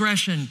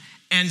 transgression,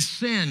 and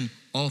sin.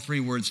 All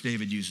 3 words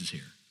David uses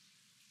here.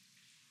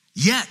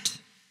 Yet,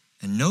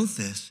 and note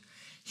this,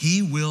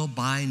 he will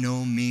by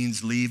no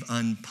means leave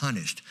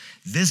unpunished,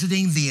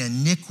 visiting the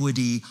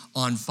iniquity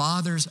on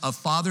fathers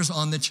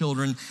on the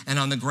children and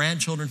on the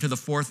grandchildren to the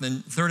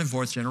third and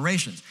fourth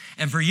generations.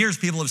 And for years,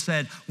 people have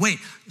said, wait,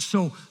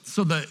 so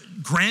the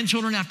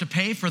grandchildren have to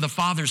pay for the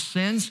father's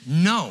sins?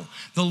 No,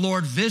 the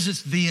Lord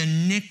visits the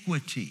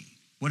iniquity.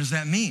 What does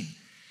that mean?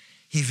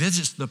 He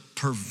visits the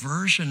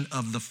perversion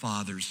of the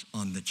fathers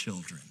on the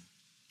children.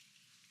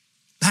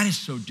 That is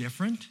so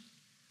different.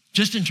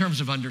 Just in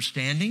terms of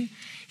understanding,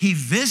 he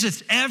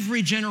visits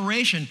every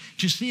generation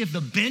to see if the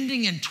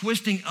bending and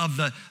twisting of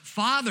the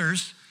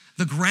fathers,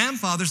 the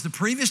grandfathers, the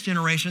previous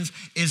generations,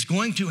 is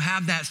going to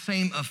have that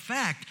same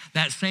effect,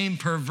 that same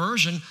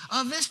perversion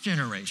of this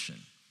generation.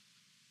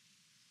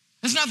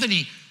 It's not that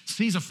he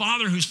sees a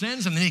father who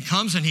sins and then he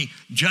comes and he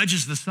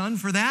judges the son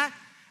for that.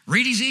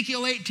 Read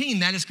Ezekiel 18,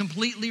 that is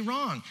completely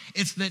wrong.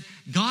 It's that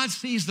God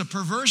sees the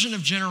perversion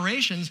of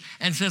generations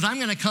and says, I'm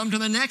gonna come to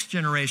the next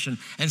generation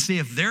and see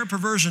if their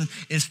perversion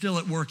is still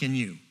at work in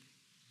you.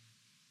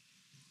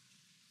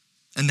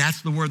 And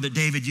that's the word that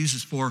David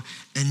uses for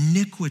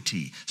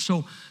iniquity.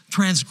 So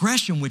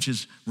transgression, which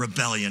is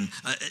rebellion,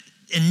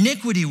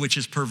 iniquity, which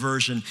is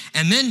perversion.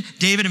 And then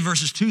David in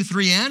verses 2,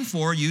 3, and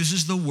 4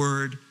 uses the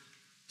word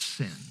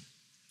sin.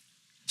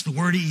 It's the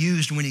word he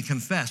used when he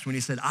confessed, when he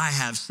said, I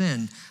have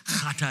sinned,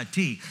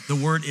 chatati. The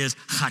word is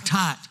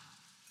chatat,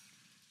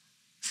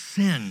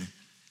 sin.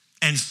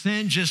 And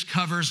sin just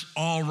covers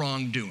all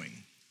wrongdoing.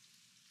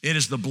 It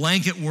is the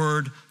blanket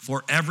word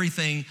for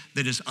everything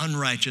that is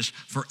unrighteous,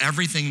 for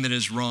everything that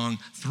is wrong.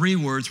 3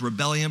 words: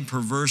 rebellion,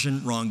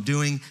 perversion,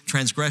 wrongdoing,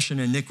 transgression,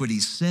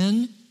 iniquity,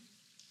 sin.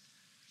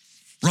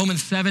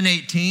 Romans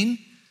 7:18.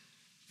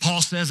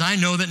 Paul says, I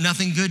know that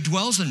nothing good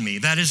dwells in me,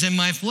 that is in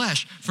my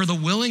flesh, for the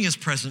willing is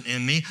present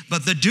in me,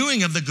 but the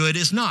doing of the good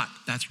is not.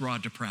 That's raw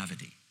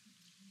depravity.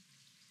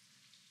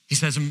 He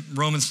says in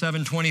Romans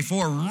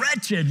 7:24,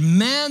 wretched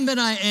man that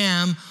I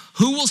am,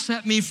 who will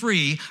set me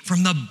free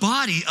from the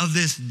body of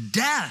this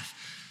death?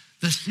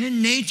 The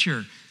sin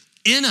nature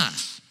in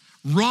us,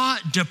 raw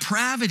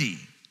depravity.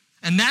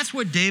 And that's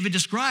what David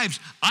describes.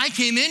 I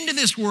came into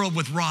this world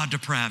with raw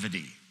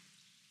depravity.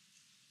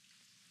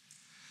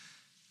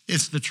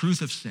 It's the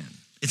truth of sin.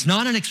 It's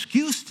not an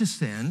excuse to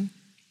sin,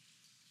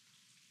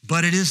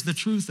 but it is the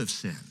truth of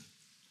sin.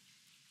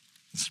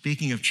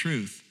 Speaking of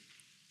truth,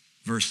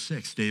 verse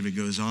 6, David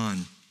goes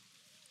on,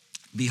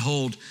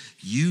 behold,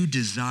 you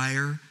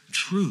desire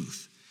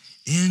truth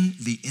in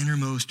the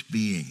innermost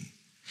being.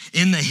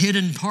 In the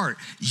hidden part,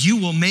 you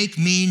will make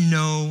me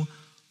know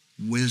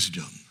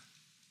wisdom.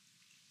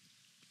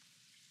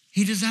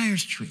 He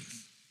desires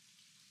truth.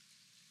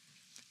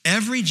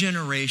 Every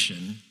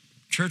generation,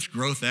 church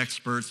growth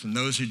experts and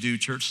those who do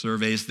church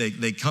surveys,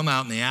 they come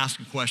out and they ask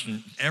a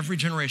question. Every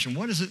generation,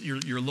 what is it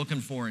you're looking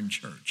for in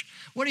church?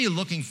 What are you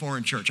looking for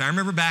in church? I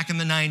remember back in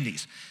the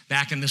 90s,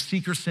 back in the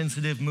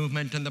seeker-sensitive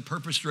movement and the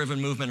purpose-driven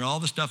movement and all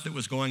the stuff that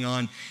was going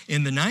on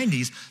in the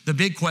 90s, the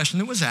big question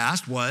that was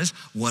asked was,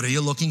 what are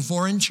you looking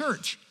for in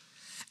church?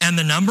 And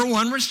the number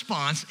one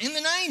response in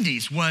the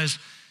 90s was,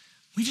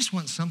 we just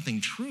want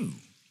something true.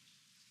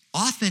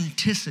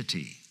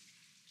 Authenticity,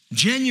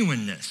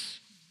 genuineness.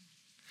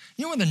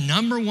 You know what the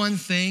number one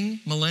thing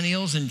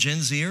millennials and Gen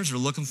Zers are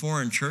looking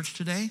for in church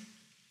today?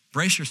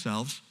 Brace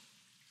yourselves.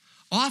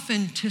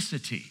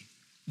 Authenticity,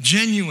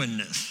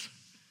 genuineness.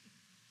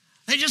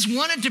 They just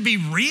want it to be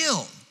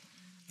real.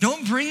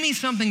 Don't bring me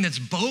something that's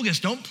bogus.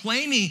 Don't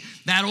play me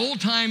that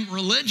old-time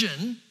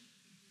religion.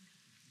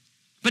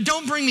 But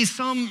don't bring me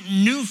some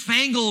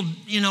newfangled,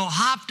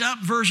 hopped up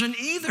version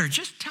either.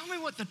 Just tell me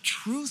what the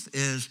truth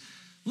is.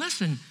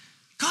 Listen,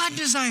 God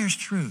desires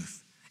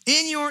truth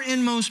in your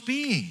inmost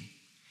being.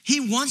 He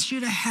wants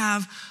you to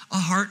have a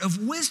heart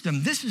of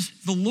wisdom. This is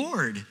the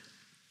Lord.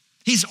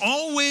 He's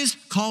always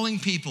calling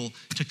people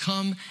to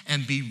come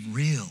and be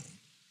real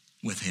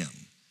with him.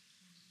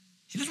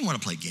 He doesn't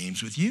want to play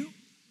games with you.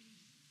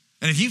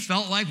 And if you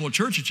felt like, well,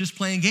 church is just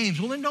playing games,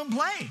 well, then don't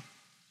play.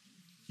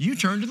 You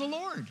turn to the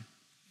Lord.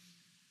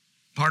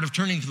 Part of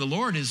turning to the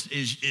Lord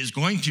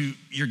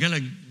you're going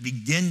to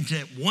begin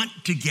to want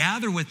to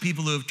gather with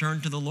people who have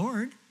turned to the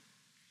Lord.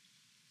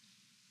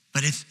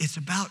 But it's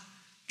about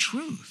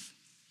truth.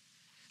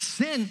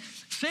 Sin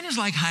is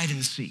like hide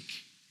and seek.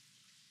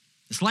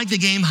 It's like the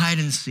game hide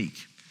and seek.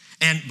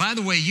 And by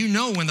the way, you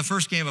know when the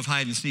first game of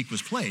hide and seek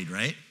was played,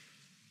 right?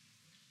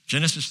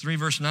 Genesis 3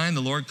 verse 9,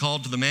 the Lord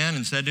called to the man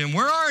and said to him,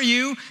 where are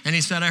you? And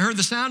he said, I heard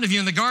the sound of you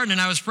in the garden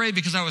and I was afraid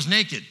because I was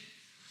naked.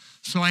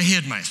 So I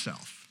hid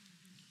myself.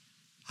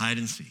 Hide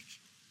and seek.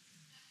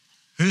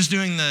 Who's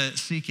doing the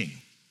seeking?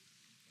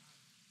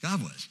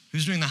 God was.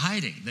 Who's doing the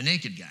hiding? The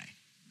naked guy.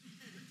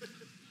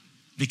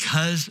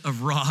 Because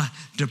of raw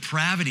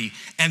depravity.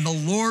 And the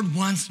Lord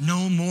wants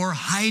no more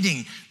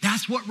hiding.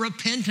 That's what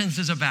repentance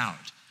is about.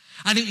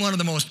 I think one of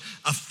the most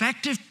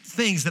effective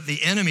things that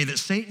the enemy, that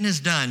Satan has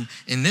done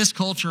in this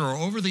culture or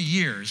over the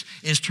years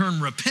is turn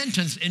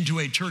repentance into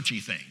a churchy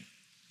thing.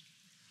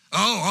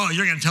 Oh,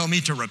 you're going to tell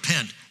me to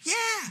repent.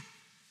 Yeah.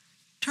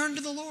 Turn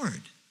to the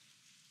Lord.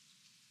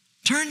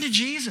 Turn to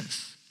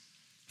Jesus.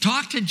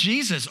 Talk to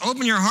Jesus.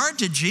 Open your heart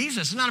to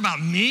Jesus. It's not about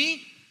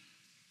me.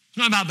 It's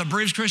not about the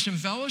Bridge Christian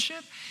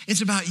Fellowship.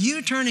 It's about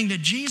you turning to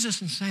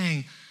Jesus and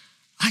saying,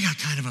 I got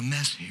kind of a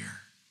mess here.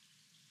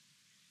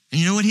 And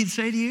you know what he'd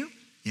say to you?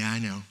 Yeah, I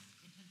know.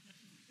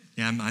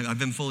 Yeah, I've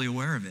been fully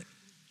aware of it.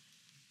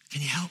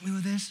 Can you help me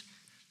with this?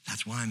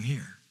 That's why I'm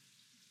here.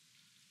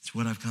 It's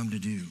what I've come to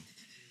do.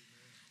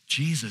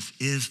 Jesus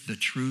is the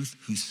truth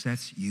who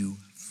sets you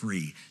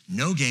free.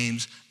 No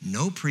games,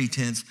 no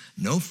pretense,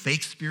 no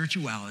fake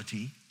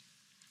spirituality.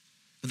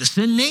 But the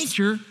sin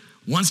nature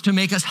wants to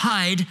make us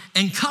hide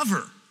and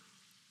cover.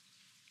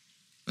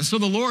 And so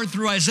the Lord,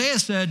 through Isaiah,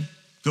 said,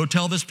 go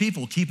tell this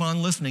people, keep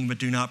on listening, but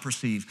do not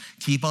perceive.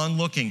 Keep on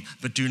looking,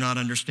 but do not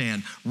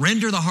understand.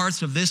 Render the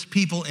hearts of this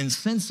people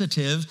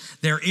insensitive,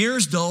 their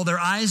ears dull, their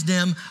eyes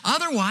dim.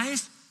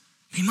 Otherwise,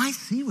 they might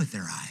see with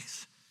their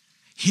eyes,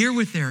 hear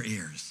with their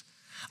ears,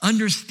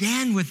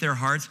 understand with their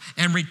hearts,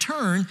 and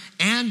return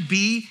and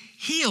be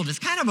healed. It's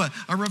kind of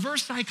a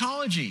reverse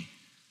psychology.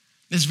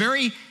 It's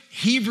very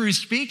Hebrew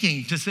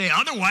speaking to say,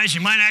 otherwise you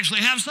might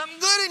actually have something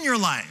good in your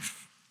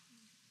life.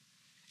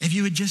 If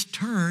you would just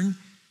turn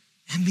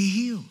and be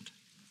healed.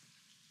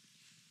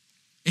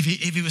 If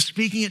he was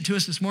speaking it to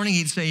us this morning,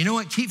 he'd say, you know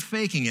what, keep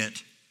faking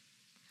it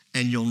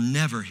and you'll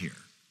never hear.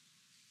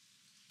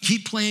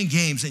 Keep playing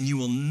games and you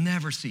will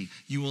never see.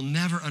 You will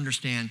never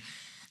understand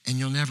and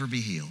you'll never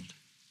be healed.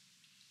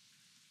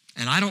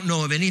 And I don't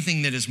know of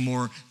anything that is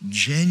more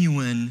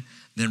genuine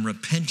than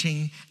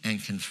repenting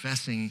and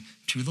confessing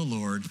to the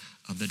Lord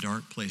of the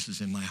dark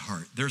places in my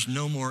heart. There's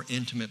no more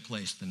intimate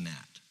place than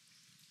that.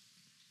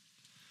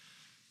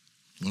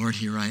 Lord,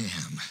 here I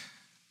am,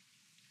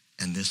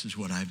 and this is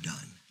what I've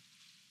done.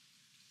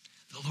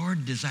 The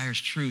Lord desires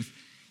truth.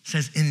 It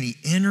says in the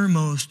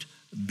innermost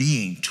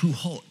being, tu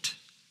hot.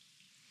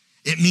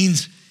 It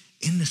means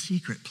in the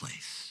secret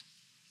place.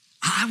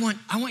 I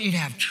want you to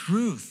have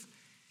truth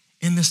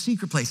in the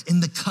secret place, in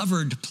the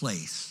covered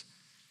place.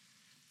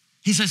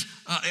 He says,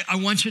 I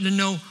want you to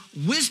know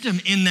wisdom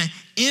in the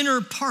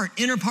inner part.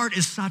 Inner part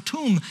is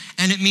satum,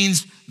 and it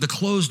means the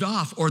closed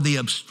off or the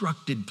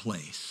obstructed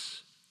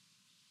place.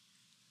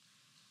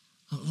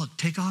 Look,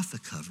 take off the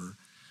cover,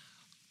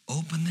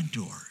 open the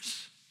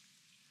doors,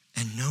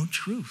 and know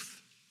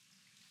truth,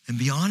 and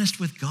be honest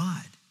with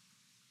God.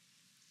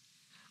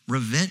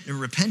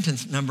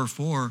 Repentance, number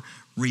 4,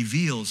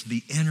 reveals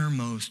the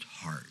innermost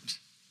heart.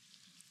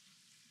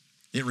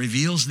 It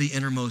reveals the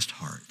innermost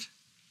heart.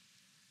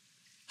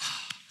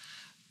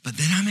 But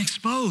then I'm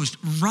exposed.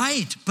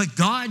 Right, but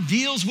God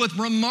deals with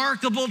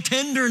remarkable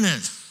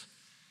tenderness.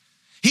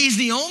 He's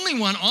the only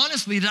one,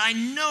 honestly, that I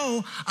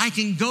know I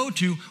can go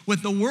to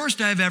with the worst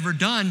I've ever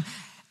done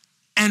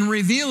and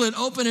reveal it,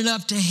 open it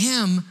up to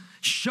him,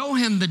 show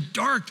him the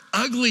dark,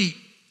 ugly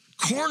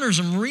corners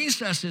and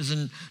recesses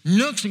and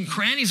nooks and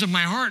crannies of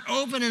my heart,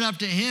 open it up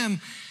to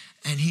him,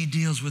 and he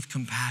deals with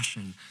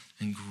compassion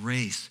and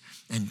grace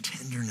and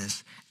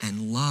tenderness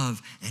and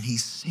love, and he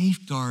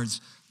safeguards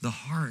the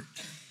heart.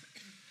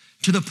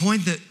 To the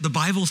point that the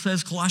Bible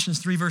says, Colossians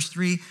 3, verse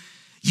 3,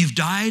 you've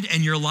died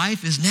and your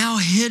life is now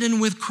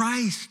hidden with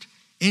Christ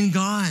in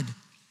God.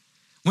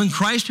 When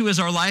Christ, who is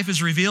our life,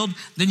 is revealed,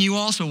 then you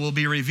also will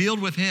be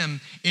revealed with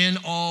him in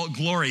all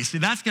glory. See,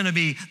 that's going to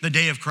be the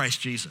day of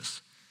Christ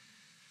Jesus.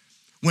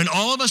 When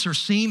all of us are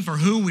seen for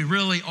who we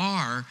really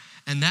are,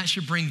 and that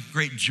should bring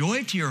great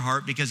joy to your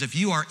heart, because if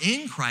you are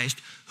in Christ,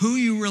 who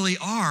you really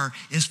are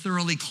is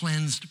thoroughly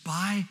cleansed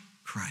by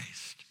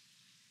Christ.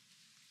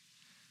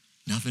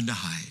 Nothing to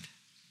hide.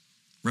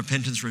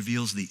 Repentance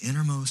reveals the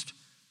innermost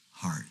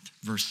heart.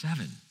 Verse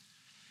 7,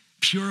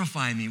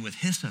 purify me with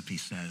hyssop, he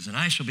says, and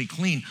I shall be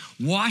clean.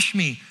 Wash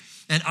me,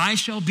 and I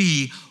shall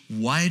be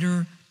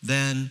whiter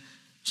than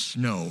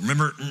snow.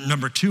 Remember,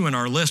 number 2 in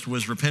our list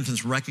was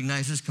repentance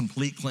recognizes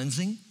complete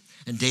cleansing.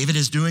 And David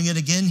is doing it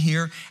again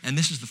here. And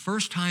this is the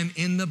first time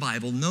in the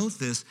Bible, note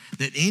this,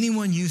 that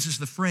anyone uses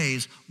the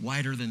phrase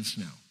whiter than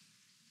snow.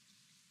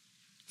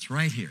 It's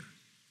right here.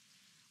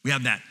 We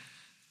have that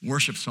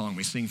worship song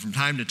we sing from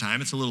time to time.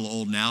 It's a little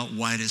old now.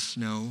 White as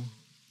snow,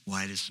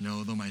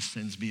 though my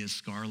sins be as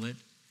scarlet.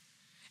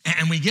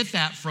 And we get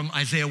that from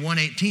Isaiah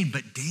 1:18,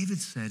 but David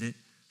said it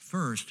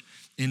first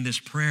in this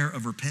prayer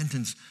of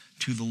repentance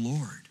to the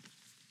Lord.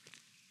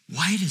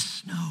 White as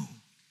snow,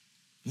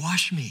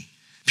 wash me,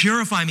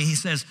 purify me, he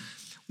says,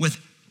 with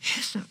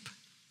hyssop.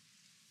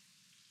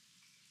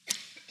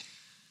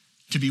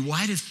 To be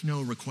white as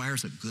snow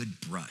requires a good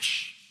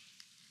brush.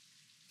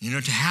 You know,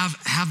 to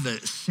have the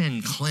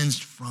sin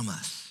cleansed from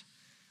us,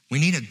 we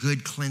need a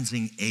good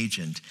cleansing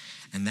agent.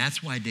 And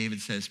that's why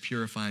David says,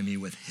 purify me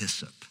with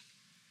hyssop.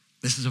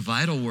 This is a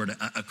vital word,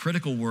 a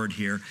critical word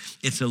here.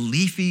 It's a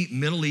leafy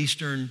Middle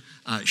Eastern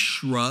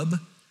shrub.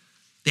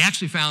 They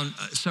actually found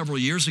several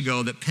years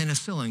ago that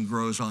penicillin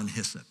grows on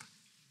hyssop.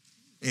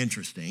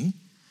 Interesting.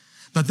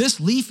 But this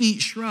leafy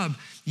shrub,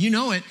 you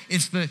know it,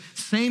 it's the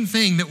same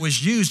thing that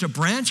was used, a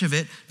branch of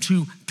it,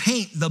 to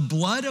paint the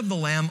blood of the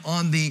lamb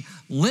on the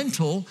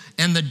lintel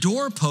and the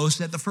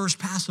doorpost at the first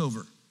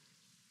Passover.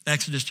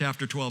 Exodus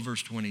chapter 12,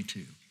 verse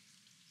 22.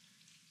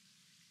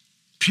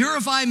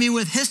 Purify me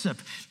with hyssop.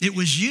 It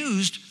was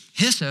used,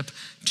 hyssop,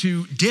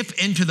 to dip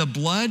into the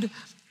blood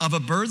of a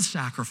bird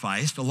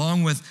sacrificed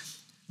along with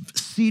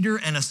cedar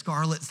and a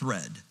scarlet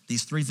thread.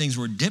 These three things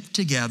were dipped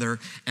together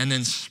and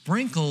then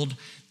sprinkled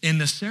in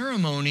the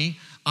ceremony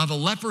of a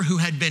leper who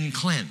had been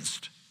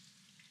cleansed.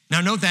 Now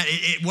note that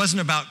it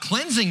wasn't about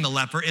cleansing the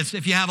leper. It's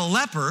if you have a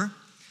leper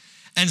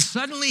and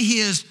suddenly he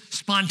is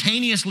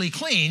spontaneously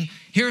clean,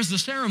 here's the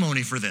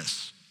ceremony for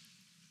this.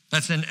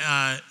 That's in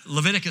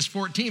Leviticus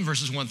 14,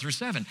 verses 1 through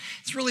 7.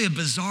 It's really a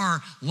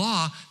bizarre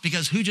law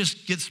because who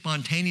just gets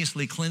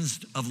spontaneously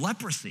cleansed of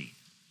leprosy?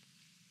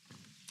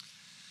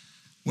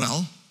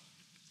 Well,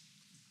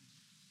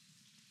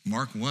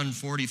 Mark 1,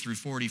 40 through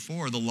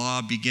 44, the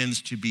law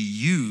begins to be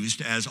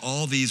used as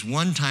all these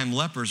one-time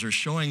lepers are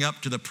showing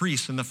up to the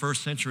priests in the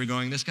first century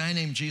going, this guy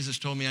named Jesus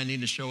told me I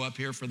need to show up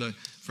here for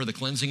the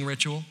cleansing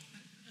ritual.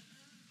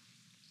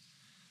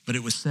 But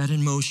it was set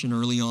in motion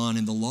early on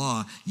in the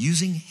law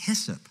using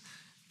hyssop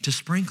to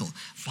sprinkle.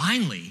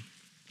 Finally,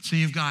 so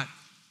you've got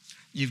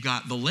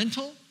the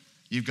lintel,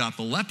 you've got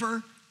the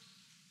leper,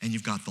 and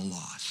you've got the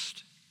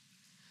lost.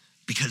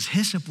 Because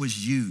hyssop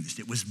was used,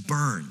 it was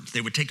burned.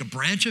 They would take a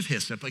branch of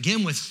hyssop,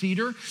 again with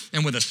cedar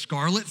and with a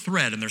scarlet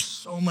thread, and there's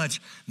so much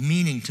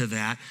meaning to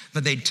that,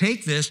 but they'd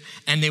take this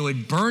and they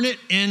would burn it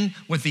in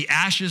with the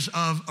ashes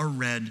of a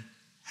red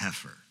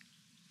heifer.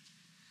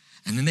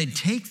 And then they'd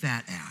take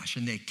that ash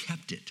and they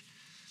kept it.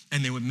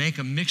 And they would make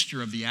a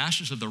mixture of the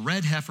ashes of the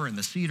red heifer and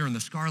the cedar and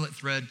the scarlet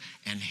thread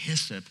and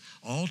hyssop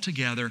all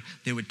together.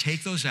 They would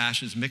take those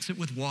ashes, mix it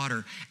with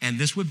water, and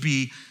this would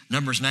be,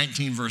 Numbers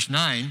 19, verse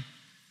 9,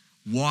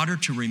 water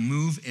to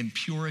remove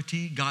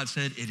impurity. God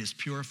said it is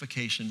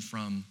purification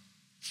from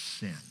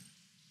sin.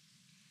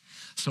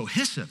 So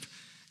hyssop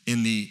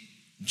in the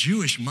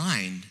Jewish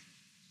mind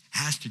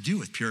has to do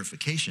with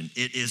purification.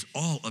 It is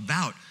all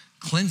about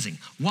cleansing.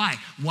 Why?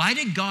 Why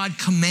did God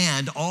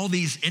command all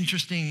these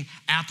interesting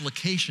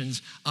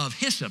applications of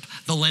hyssop,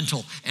 the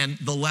lentil and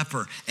the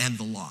leper and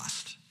the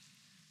lost?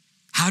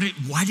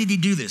 Why did he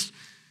do this?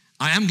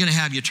 I am going to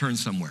have you turn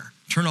somewhere.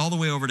 Turn all the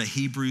way over to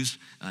Hebrews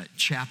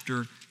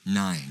chapter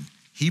 9.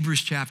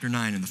 Hebrews chapter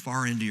 9 in the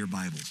far end of your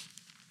Bibles.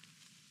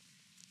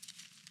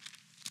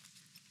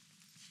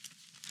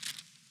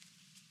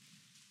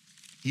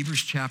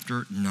 Hebrews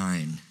chapter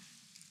 9.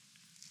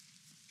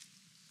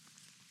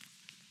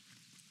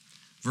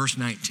 Verse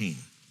 19.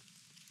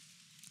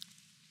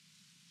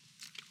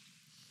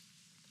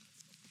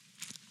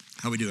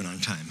 How we doing on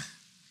time?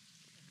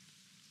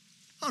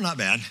 Oh, not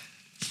bad.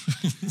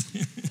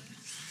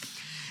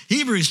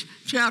 Hebrews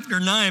chapter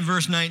 9,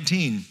 verse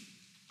 19.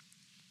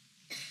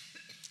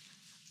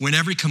 When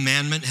every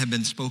commandment had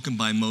been spoken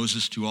by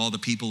Moses to all the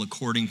people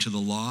according to the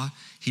law,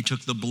 he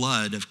took the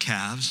blood of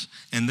calves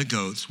and the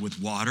goats with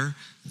water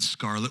and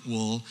scarlet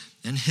wool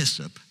and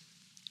hyssop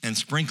and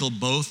sprinkled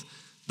both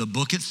the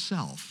book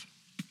itself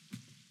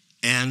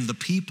and the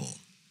people,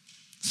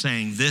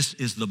 saying, this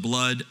is the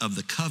blood of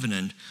the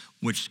covenant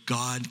which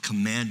God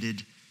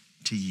commanded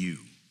to you.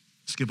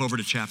 Skip over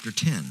to chapter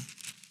 10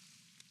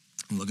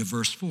 and look at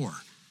verse 4.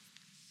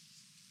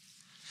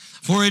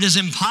 For it is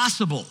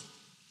impossible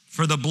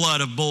for the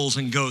blood of bulls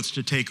and goats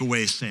to take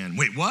away sin.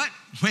 Wait, what?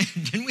 Wait,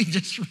 didn't we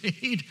just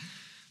read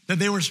that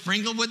they were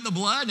sprinkled with the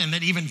blood and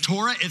that even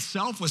Torah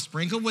itself was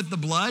sprinkled with the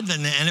blood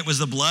and it was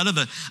the blood of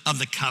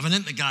the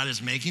covenant that God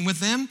is making with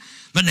them?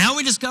 But now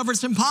we discover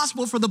it's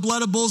impossible for the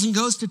blood of bulls and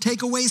goats to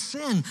take away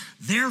sin.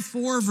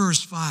 Therefore,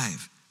 verse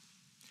 5,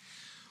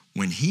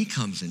 when he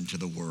comes into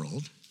the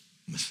world,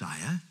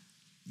 Messiah,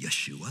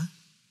 Yeshua,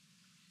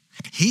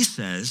 he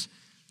says,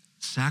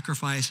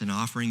 sacrifice and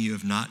offering you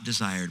have not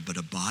desired, but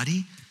a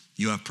body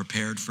you have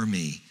prepared for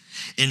me.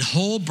 In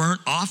whole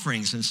burnt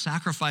offerings and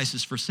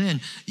sacrifices for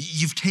sin,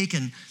 you've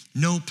taken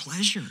no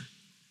pleasure.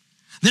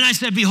 Then I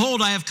said,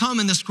 behold, I have come.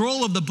 In the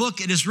scroll of the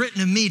book it is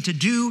written of me to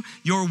do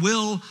your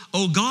will,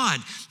 O God.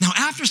 Now,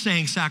 after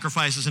saying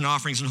sacrifices and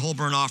offerings and whole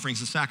burnt offerings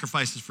and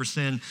sacrifices for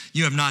sin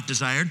you have not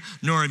desired,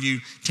 nor have you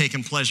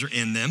taken pleasure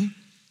in them,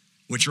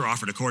 which are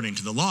offered according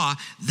to the law,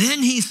 then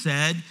he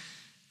said,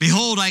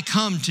 behold, I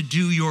come to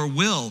do your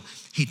will.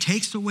 He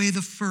takes away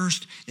the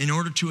first in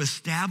order to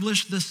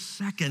establish the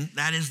second,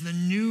 that is the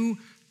new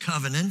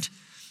covenant,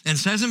 and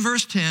says in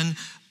verse 10,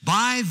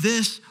 by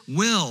this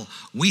will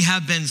we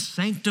have been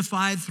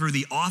sanctified through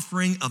the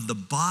offering of the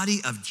body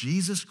of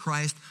Jesus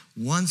Christ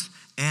once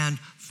and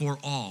for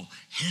all.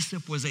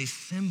 Hyssop was a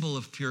symbol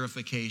of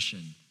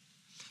purification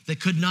that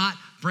could not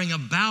bring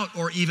about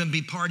or even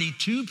be party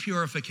to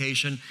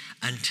purification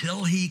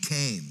until he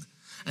came,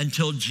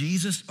 until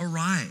Jesus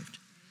arrived.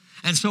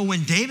 And so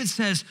when David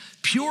says,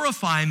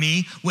 purify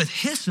me with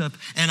hyssop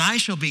and I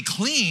shall be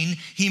clean,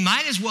 he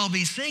might as well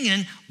be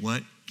singing,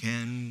 what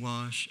can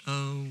wash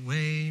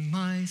away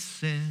my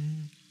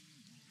sin?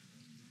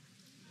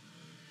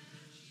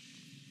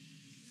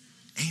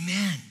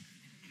 Amen.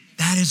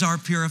 That is our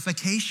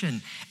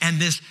purification. And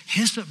this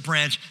hyssop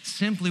branch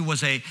simply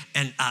was a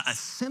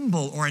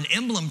symbol or an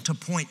emblem to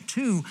point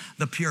to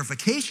the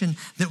purification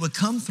that would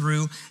come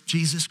through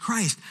Jesus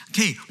Christ.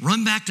 Okay,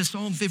 run back to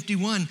Psalm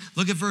 51.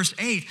 Look at verse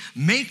 8.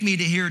 Make me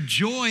to hear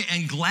joy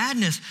and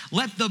gladness.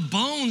 Let the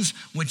bones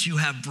which you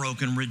have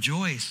broken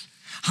rejoice.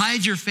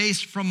 Hide your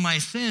face from my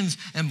sins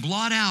and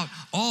blot out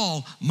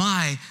all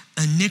my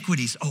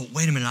iniquities. Oh,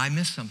 wait a minute, I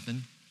missed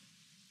something.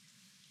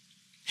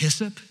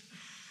 Hyssop.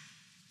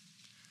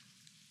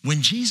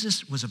 When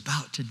Jesus was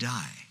about to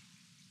die,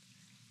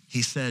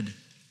 he said,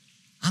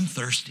 I'm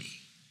thirsty.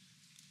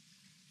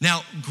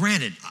 Now,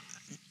 granted,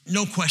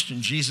 no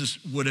question,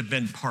 Jesus would have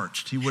been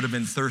parched. He would have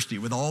been thirsty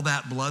with all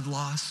that blood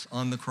loss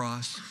on the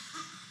cross.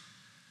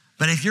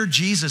 But if you're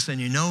Jesus and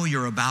you know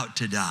you're about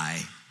to die,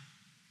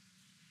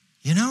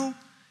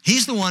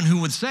 he's the one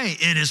who would say,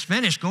 it is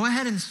finished. Go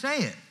ahead and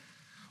say it.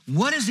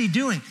 What is he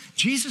doing?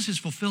 Jesus is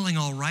fulfilling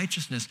all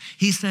righteousness.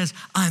 He says,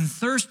 I'm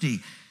thirsty.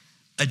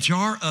 A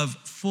jar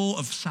full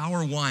of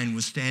sour wine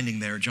was standing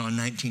there, John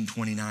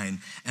 19:29,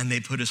 and they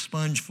put a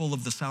sponge full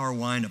of the sour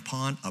wine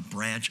upon a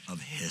branch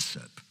of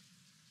hyssop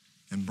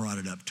and brought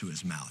it up to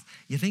his mouth.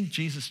 You think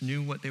Jesus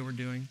knew what they were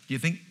doing? Do you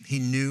think he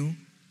knew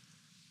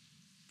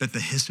that the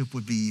hyssop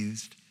would be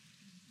used?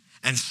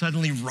 And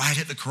suddenly, right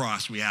at the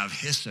cross, we have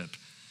hyssop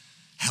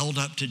held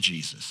up to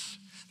Jesus.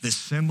 This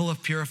symbol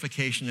of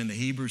purification in the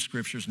Hebrew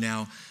scriptures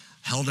now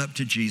held up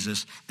to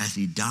Jesus as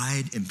he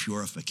died in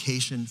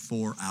purification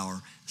for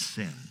our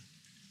sin.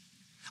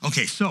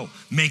 Okay, so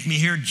make me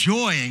hear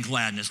joy and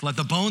gladness. Let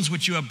the bones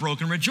which you have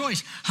broken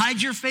rejoice.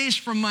 Hide your face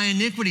from my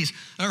iniquities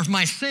or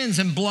my sins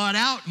and blot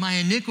out my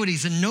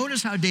iniquities. And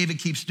notice how David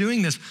keeps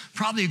doing this.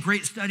 Probably a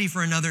great study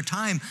for another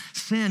time.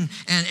 Sin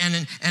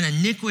and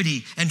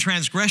iniquity and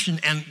transgression.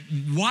 And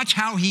watch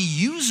how he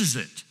uses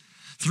it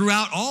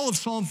throughout all of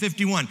Psalm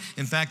 51.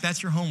 In fact,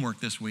 that's your homework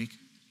this week.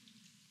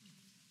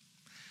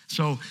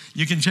 So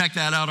you can check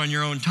that out on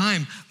your own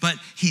time. But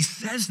he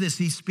says this,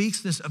 he speaks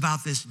this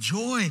about this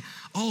joy.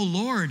 Oh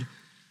Lord,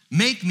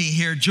 make me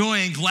hear joy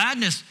and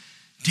gladness.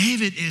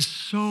 David is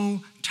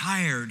so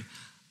tired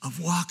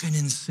of walking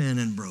in sin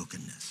and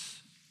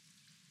brokenness.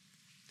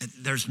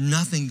 There's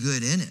nothing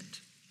good in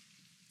it.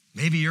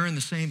 Maybe you're in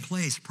the same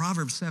place.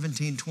 Proverbs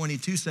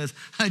 17:22 says,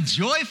 a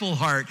joyful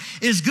heart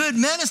is good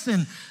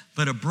medicine,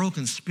 but a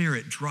broken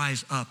spirit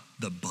dries up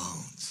the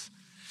bones.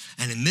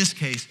 And in this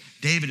case,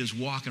 David is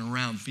walking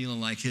around feeling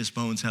like his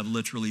bones have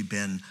literally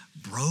been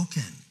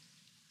broken.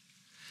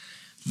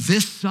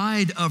 This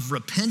side of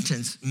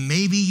repentance,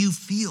 maybe you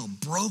feel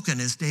broken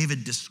as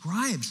David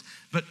describes,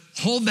 but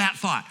hold that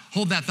thought.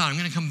 I'm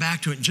going to come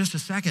back to it in just a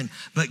second,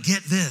 but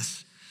get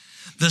this.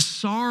 The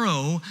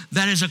sorrow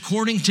that is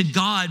according to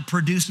God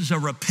produces a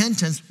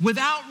repentance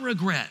without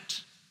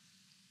regret.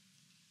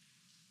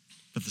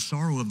 But the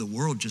sorrow of the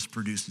world just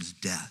produces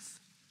death.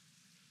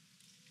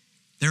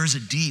 There is a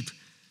deep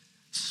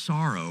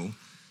sorrow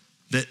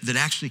that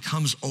actually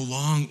comes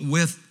along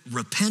with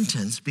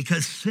repentance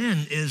because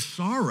sin is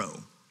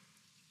sorrow.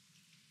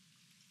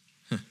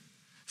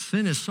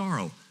 Sin is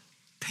sorrow,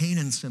 plain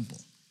and simple.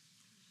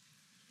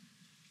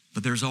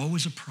 But there's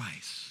always a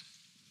price.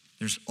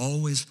 There's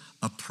always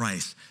a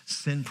price.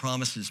 Sin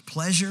promises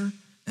pleasure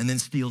and then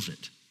steals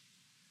it.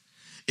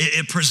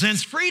 It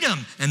presents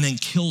freedom and then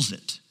kills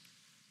it.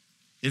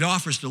 It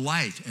offers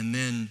delight and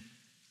then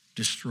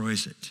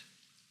destroys it.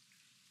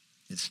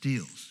 It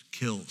steals,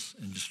 kills,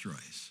 and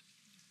destroys.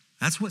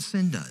 That's what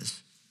sin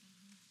does.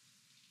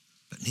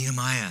 But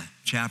Nehemiah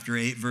chapter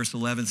 8, verse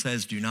 11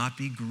 says, do not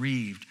be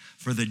grieved,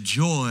 for the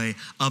joy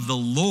of the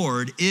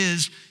Lord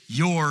is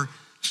your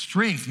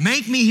strength.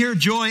 Make me hear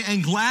joy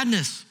and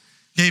gladness,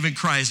 David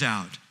cries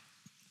out.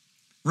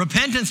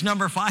 Repentance,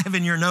 number 5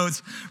 in your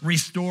notes,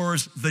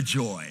 restores the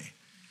joy.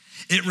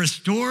 It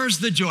restores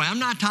the joy. I'm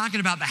not talking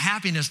about the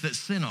happiness that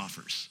sin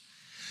offers,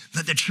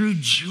 but the true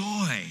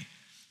joy.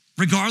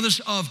 Regardless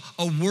of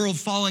a world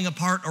falling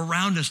apart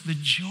around us, the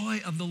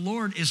joy of the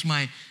Lord is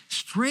my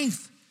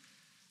strength,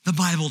 the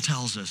Bible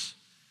tells us.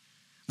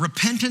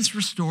 Repentance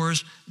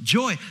restores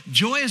joy.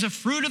 Joy is a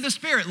fruit of the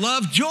Spirit.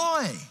 Love,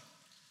 joy.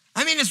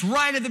 I mean, it's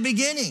right at the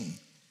beginning.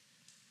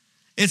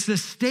 It's the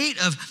state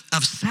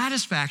of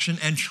satisfaction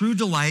and true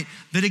delight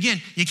that,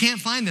 again, you can't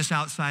find this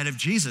outside of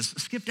Jesus.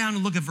 Skip down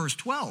and look at verse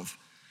 12.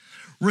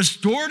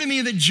 Restore to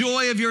me the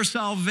joy of your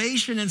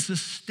salvation and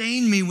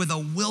sustain me with a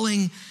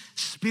willing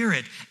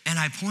spirit. And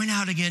I point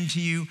out again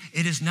to you,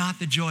 it is not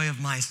the joy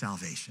of my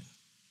salvation.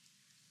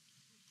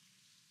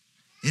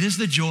 It is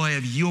the joy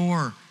of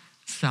your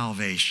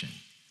salvation.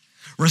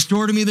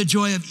 Restore to me the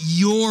joy of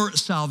your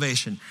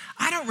salvation.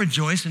 I don't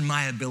rejoice in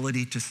my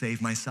ability to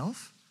save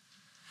myself.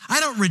 I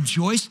don't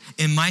rejoice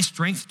in my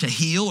strength to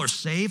heal or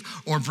save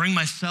or bring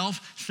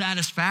myself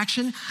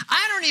satisfaction.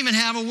 I don't even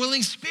have a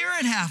willing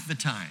spirit half the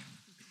time.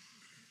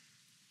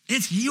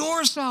 It's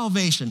your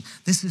salvation.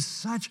 This is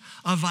such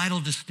a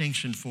vital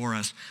distinction for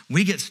us.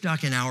 We get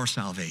stuck in our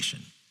salvation.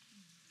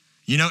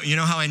 You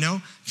know how I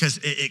know? Because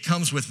it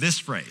comes with this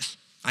phrase.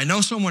 I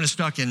know someone is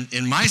stuck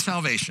in my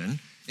salvation,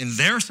 in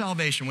their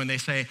salvation, when they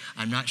say,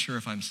 I'm not sure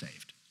if I'm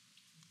saved.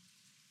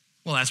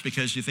 Well, that's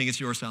because you think it's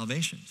your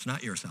salvation. It's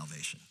not your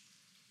salvation.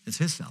 It's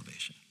his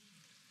salvation.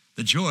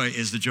 The joy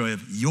is the joy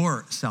of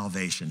your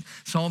salvation.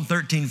 Psalm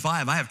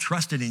 13:5, I have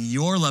trusted in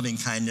your loving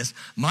kindness.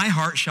 My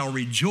heart shall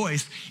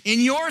rejoice in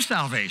your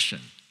salvation,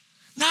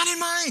 not in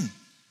mine.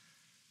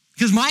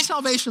 Because my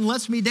salvation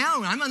lets me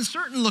down. I'm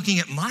uncertain looking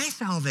at my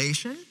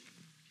salvation.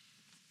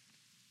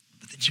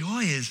 But the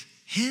joy is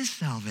his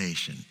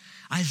salvation.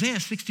 Isaiah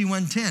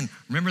 61:10,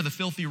 remember the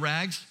filthy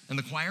rags and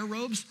the choir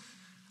robes?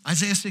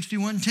 Isaiah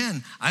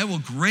 61:10, I will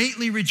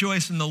greatly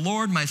rejoice in the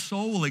Lord. My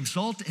soul will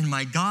exult in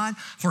my God,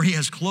 for he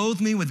has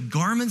clothed me with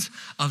garments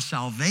of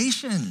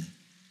salvation.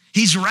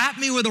 He's wrapped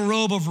me with a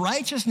robe of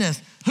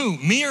righteousness. Who,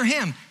 me or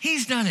him?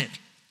 He's done it.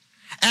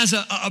 As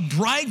a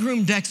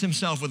bridegroom decks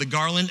himself with a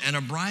garland and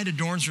a bride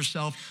adorns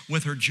herself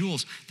with her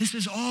jewels. This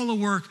is all the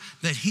work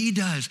that he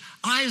does.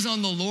 Eyes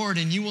on the Lord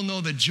and you will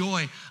know the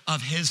joy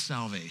of his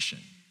salvation.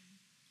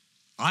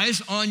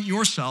 Eyes on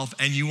yourself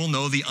and you will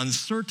know the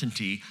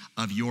uncertainty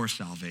of your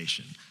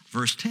salvation.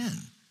 Verse 10.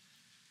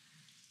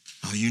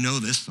 Oh, you know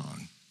this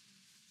song.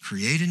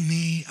 Create in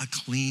me a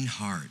clean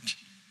heart,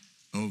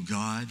 O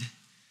God,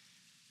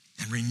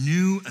 and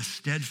renew a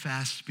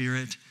steadfast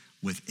spirit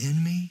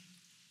within me.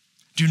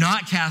 Do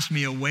not cast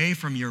me away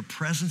from your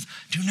presence.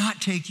 Do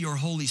not take your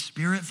Holy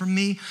Spirit from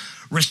me.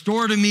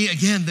 Restore to me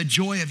again the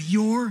joy of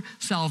your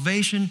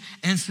salvation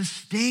and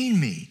sustain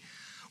me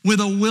with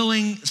a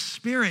willing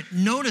spirit.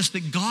 Notice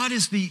that God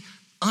is the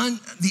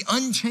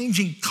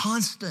unchanging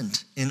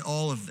constant in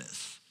all of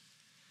this.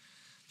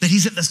 That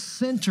he's at the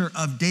center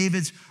of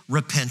David's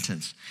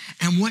repentance.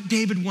 And what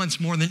David wants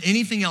more than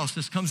anything else,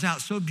 this comes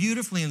out so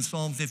beautifully in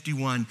Psalm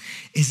 51,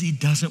 is he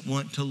doesn't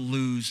want to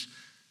lose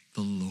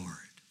the Lord.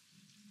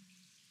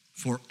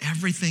 For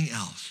everything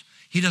else,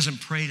 he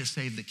doesn't pray to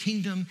save the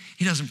kingdom.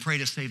 He doesn't pray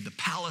to save the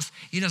palace.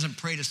 He doesn't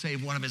pray to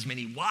save one of his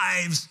many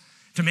wives,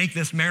 to make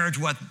this marriage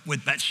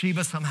with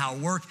Bathsheba somehow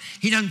work.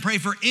 He doesn't pray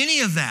for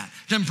any of that.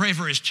 He doesn't pray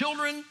for his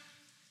children.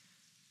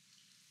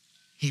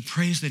 He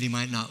prays that he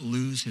might not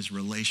lose his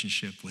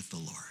relationship with the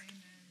Lord.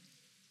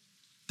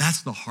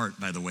 That's the heart,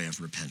 by the way, of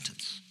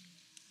repentance.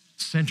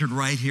 Centered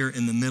right here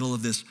in the middle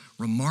of this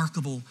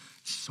remarkable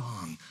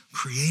song.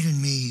 Create in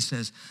me, he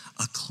says,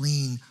 a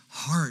clean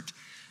heart.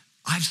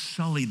 I've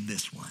sullied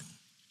this one.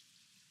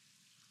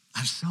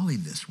 I've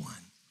sullied this one.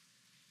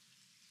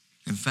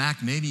 In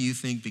fact, maybe you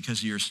think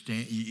because of your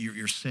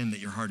sin that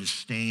your heart is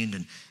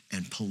stained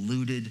and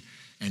polluted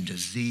and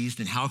diseased,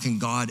 and how can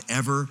God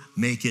ever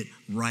make it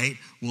right?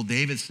 Well,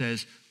 David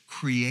says,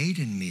 create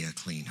in me a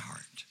clean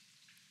heart.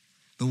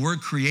 The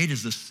word create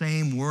is the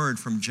same word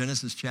from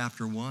Genesis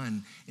chapter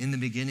 1. In the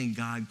beginning,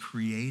 God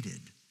created.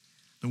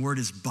 The word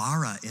is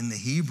bara in the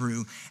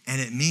Hebrew, and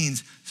it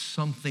means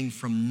something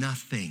from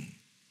nothing.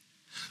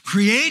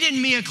 Create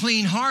in me a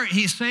clean heart.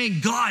 He's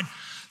saying, God,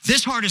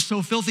 this heart is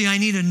so filthy, I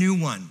need a new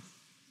one.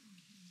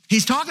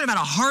 He's talking about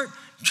a heart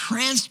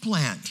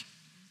transplant.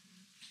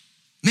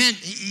 Man,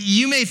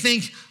 you may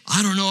think,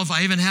 I don't know if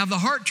I even have the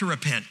heart to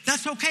repent.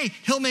 That's okay.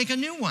 He'll make a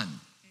new one.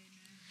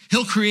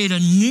 He'll create a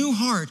new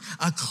heart,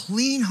 a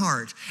clean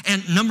heart.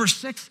 And number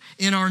 6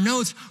 in our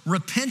notes,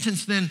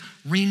 repentance then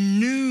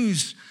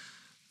renews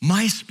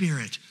my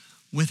spirit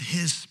with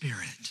his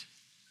spirit.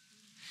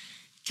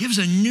 Gives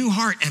a new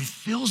heart and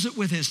fills it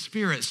with his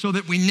spirit so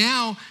that we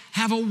now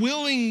have a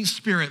willing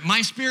spirit.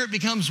 My spirit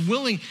becomes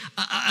willing,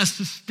 a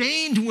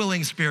sustained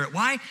willing spirit.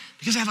 Why?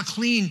 Because I have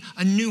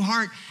a new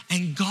heart,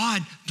 and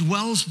God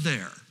dwells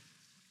there.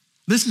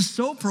 This is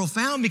so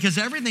profound because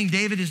everything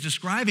David is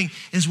describing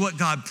is what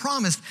God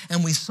promised,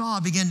 and we saw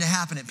begin to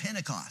happen at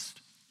Pentecost.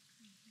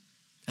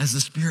 As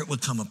the Spirit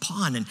would come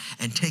upon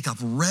and take up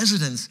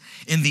residence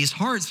in these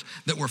hearts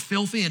that were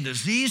filthy and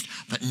diseased,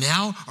 but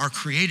now are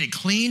created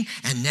clean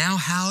and now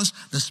house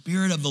the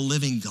Spirit of the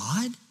living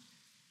God.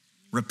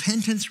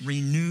 Repentance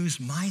renews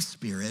my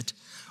spirit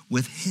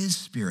with his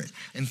spirit.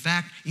 In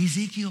fact,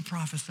 Ezekiel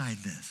prophesied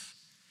this.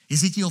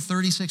 Ezekiel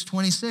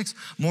 36:26,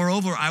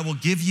 moreover, I will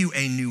give you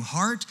a new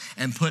heart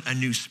and put a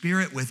new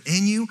spirit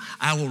within you.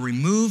 I will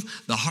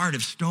remove the heart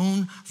of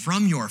stone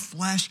from your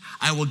flesh.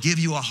 I will give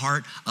you a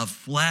heart of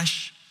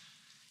flesh.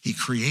 He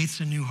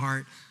creates a new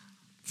heart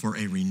for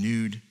a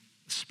renewed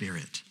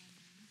spirit.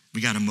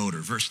 We got a motor.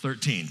 Verse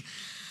 13.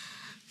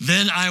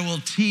 Then I will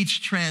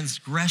teach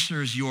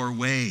transgressors your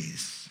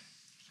ways,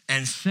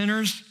 and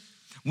sinners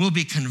will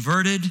be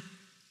converted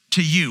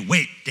to you.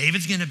 Wait,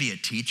 David's going to be a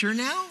teacher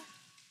now?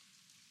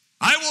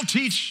 I will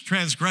teach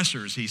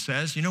transgressors, he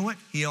says. You know what?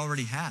 He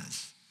already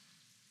has.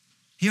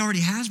 He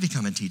already has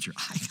become a teacher.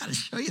 I got to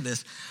show you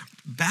this.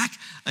 Back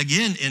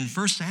again in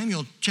 1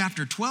 Samuel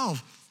chapter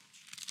 12,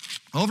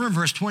 over in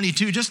verse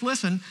 22, just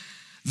listen.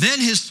 Then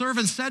his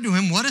servant said to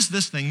him, what is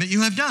this thing that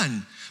you have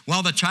done?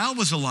 While the child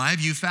was alive,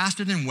 you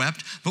fasted and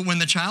wept, but when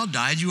the child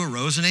died, you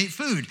arose and ate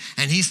food.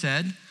 And he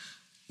said,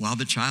 while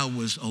the child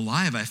was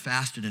alive, I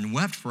fasted and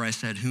wept, for I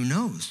said, who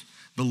knows?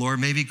 The Lord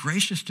may be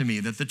gracious to me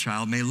that the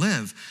child may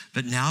live.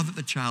 But now that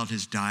the child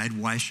has died,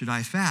 why should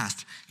I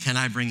fast? Can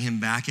I bring him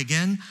back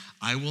again?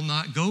 I will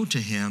not go to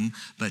him,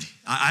 but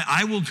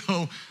I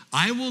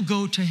will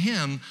go to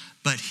him,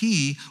 but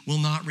he will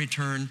not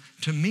return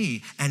to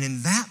me. And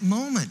in that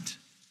moment,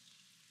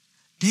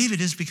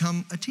 David has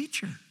become a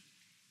teacher.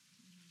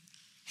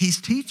 He's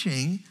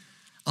teaching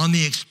on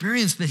the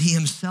experience that he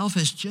himself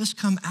has just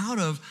come out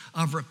of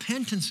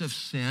repentance of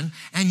sin.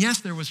 And yes,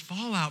 there was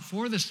fallout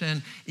for the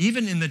sin,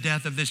 even in the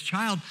death of this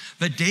child.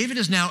 But David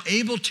is now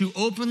able to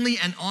openly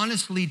and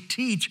honestly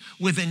teach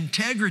with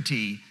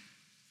integrity,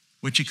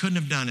 which he couldn't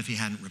have done if he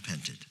hadn't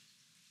repented.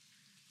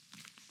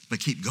 But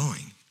keep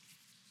going.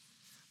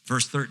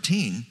 Verse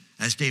 13,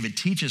 as David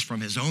teaches from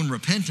his own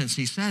repentance,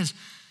 he says,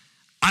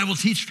 I will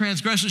teach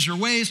transgressors your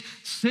ways.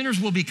 Sinners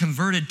will be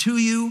converted to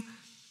you.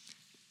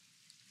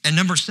 And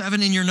number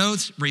 7 in your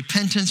notes,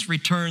 repentance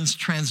returns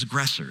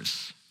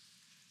transgressors.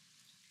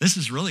 This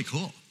is really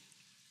cool.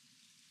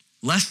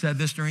 Les said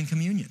this during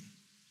communion.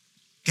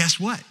 Guess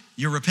what?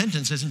 Your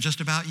repentance isn't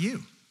just about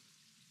you.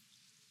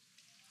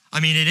 I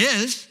mean, it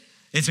is.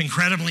 It's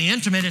incredibly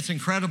intimate. It's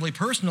incredibly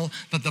personal.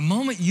 But the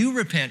moment you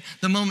repent,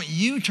 the moment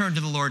you turn to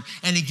the Lord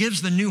and he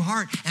gives the new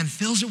heart and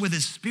fills it with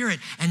his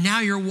spirit, and now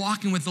you're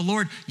walking with the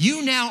Lord,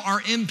 you now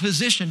are in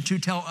position to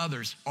tell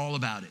others all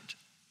about it.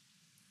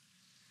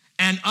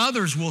 And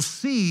others will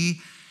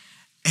see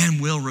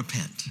and will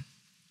repent.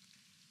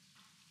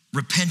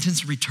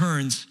 Repentance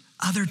returns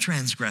other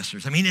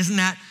transgressors. I mean, isn't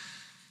that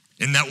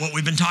what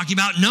we've been talking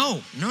about? No.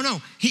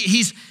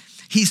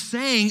 He's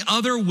saying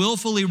other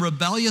willfully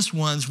rebellious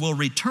ones will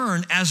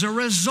return as a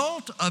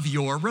result of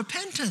your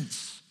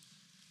repentance.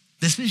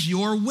 This is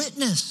your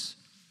witness.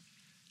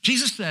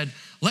 Jesus said,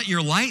 let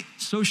your light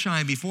so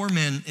shine before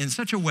men in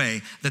such a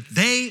way that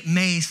they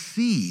may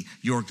see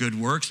your good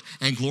works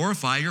and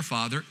glorify your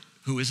Father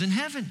who is in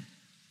heaven.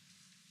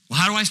 Well,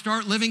 how do I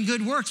start living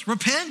good works?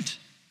 Repent.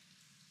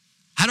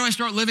 How do I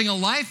start living a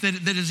life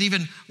that is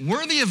even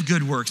worthy of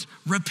good works?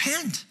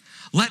 Repent.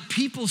 Let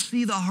people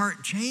see the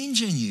heart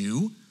change in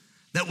you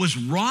that was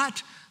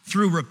wrought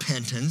through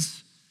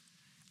repentance,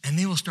 and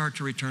they will start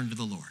to return to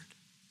the Lord.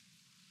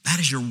 That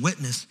is your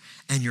witness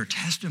and your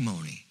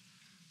testimony.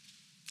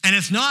 And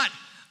it's not,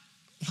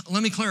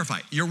 let me clarify,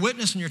 your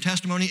witness and your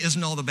testimony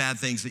isn't all the bad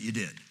things that you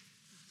did.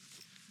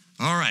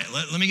 All right,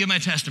 let me give my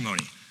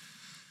testimony.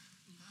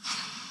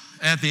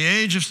 At the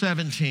age of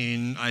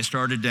 17, I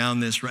started down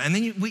this road. And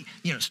then we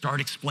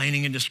start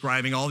explaining and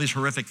describing all these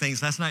horrific things.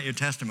 That's not your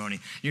testimony.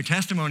 Your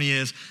testimony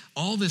is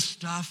all this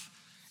stuff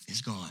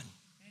is gone.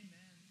 Amen.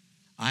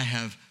 I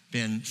have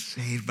been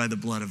saved by the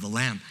blood of the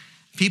Lamb.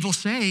 People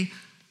say,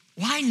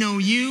 well, I know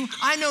you.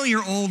 I know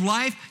your old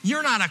life.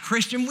 You're not a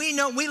Christian. We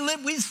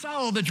saw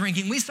all the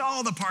drinking. We saw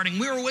all the partying.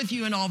 We were with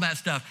you and all that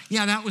stuff.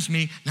 Yeah, that was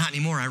me. Not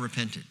anymore. I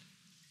repented.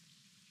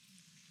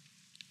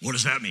 What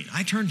does that mean?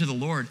 I turned to the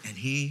Lord and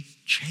he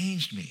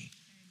changed me.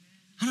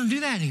 I don't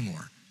do that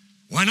anymore.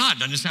 Why not?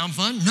 Doesn't it sound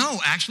fun? No,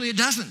 actually it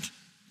doesn't.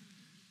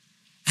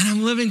 And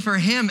I'm living for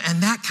him,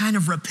 and that kind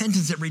of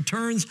repentance, it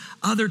returns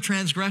other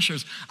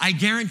transgressors. I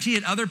guarantee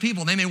it, other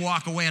people, they may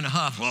walk away in a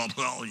huff.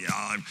 Well,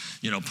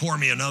 yeah, pour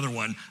me another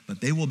one.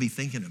 But they will be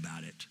thinking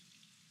about it.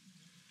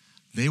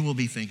 They will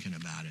be thinking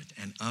about it,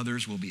 and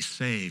others will be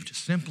saved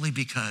simply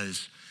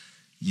because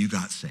you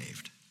got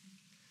saved.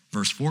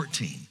 Verse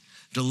 14.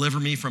 Deliver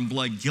me from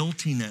blood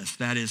guiltiness,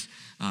 that is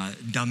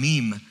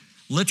damim.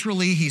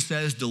 Literally, he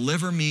says,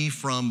 deliver me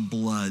from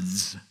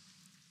bloods,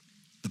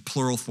 the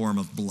plural form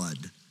of blood.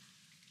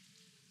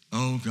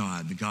 Oh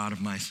God, the God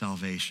of my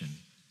salvation.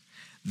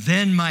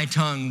 Then my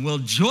tongue will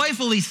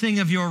joyfully sing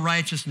of your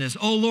righteousness.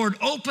 Oh Lord,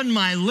 open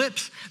my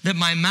lips that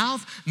my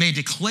mouth may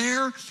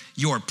declare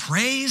your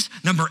praise.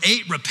 Number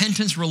 8,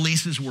 repentance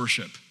releases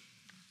worship.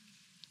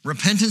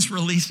 Repentance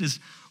releases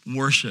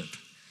worship.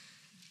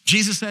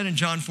 Jesus said in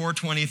John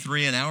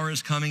 4:23, an hour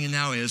is coming and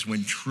now is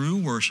when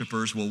true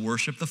worshipers will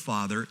worship the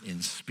Father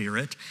in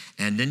spirit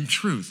and in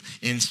truth.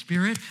 In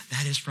spirit,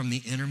 that is from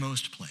the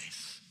innermost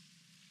place,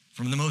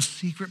 from the most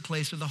secret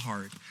place of the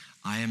heart.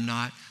 I am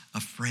not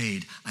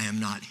afraid. I am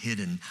not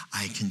hidden.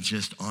 I can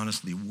just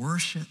honestly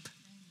worship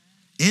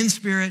in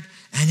spirit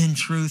and in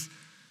truth.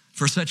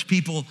 For such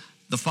people,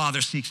 the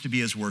Father seeks to be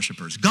his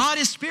worshipers. God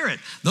is spirit.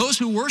 Those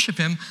who worship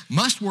him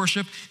must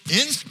worship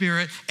in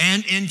spirit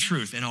and in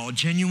truth, in all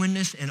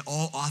genuineness and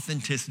all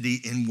authenticity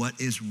in what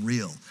is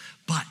real.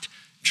 But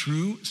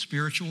true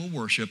spiritual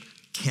worship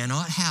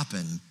cannot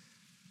happen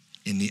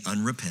in the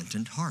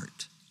unrepentant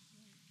heart.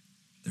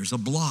 There's a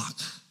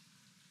block.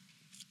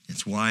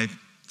 It's why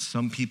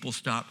some people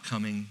stop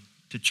coming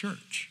to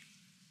church.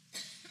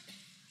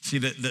 See,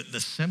 the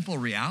simple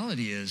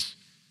reality is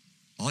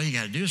all you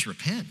got to do is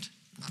repent.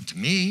 Not to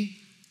me,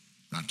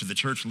 not to the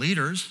church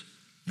leaders,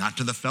 not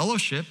to the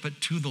fellowship, but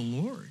to the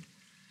Lord.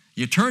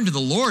 You turn to the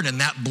Lord and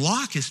that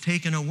block is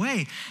taken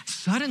away.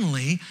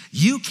 Suddenly,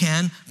 you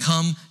can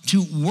come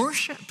to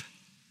worship.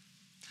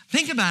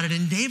 Think about it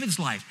in David's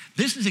life.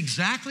 This is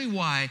exactly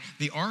why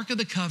the Ark of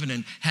the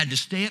Covenant had to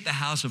stay at the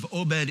house of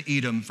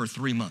Obed-Edom for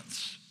 3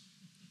 months.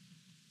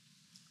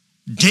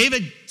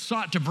 David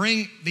sought to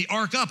bring the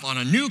ark up on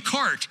a new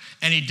cart,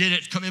 and he did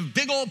it, a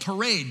big old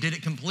parade, did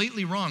it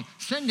completely wrong,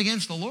 sinned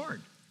against the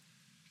Lord.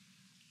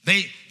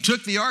 They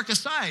took the ark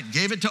aside,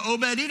 gave it to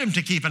Obed-Edom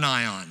to keep an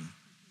eye on.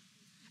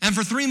 And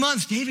for 3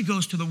 months, David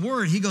goes to the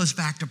word. He goes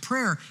back to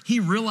prayer. He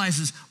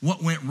realizes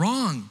what went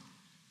wrong.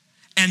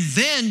 And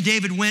then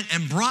David went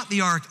and brought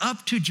the ark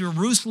up to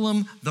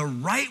Jerusalem the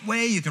right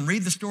way. You can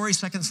read the story,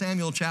 2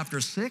 Samuel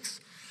chapter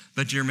 6.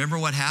 But do you remember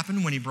what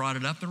happened when he brought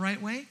it up the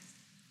right way?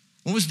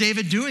 What was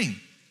David doing?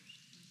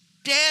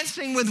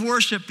 Dancing with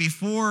worship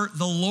before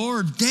the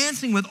Lord,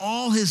 dancing with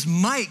all his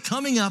might,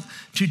 coming up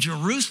to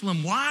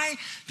Jerusalem. Why?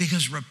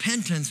 Because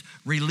repentance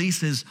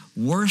releases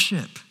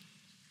worship.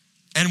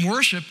 And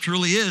worship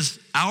truly is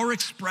our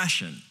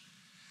expression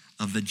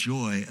of the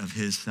joy of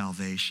his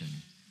salvation.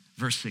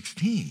 Verse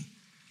 16,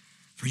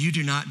 for you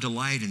do not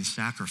delight in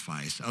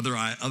sacrifice,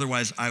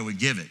 otherwise I would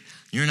give it.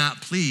 You're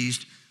not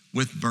pleased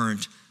with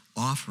burnt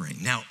offering.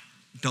 Now,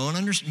 don't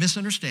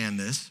misunderstand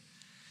this.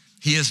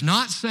 He is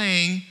not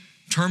saying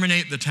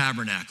terminate the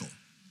tabernacle,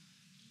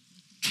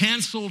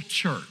 cancel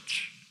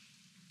church.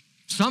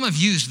 Some have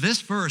used this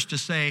verse to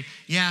say,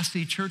 yeah,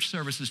 see, church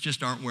services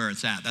just aren't where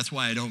it's at. That's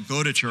why I don't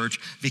go to church,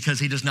 because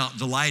he does not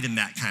delight in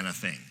that kind of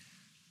thing.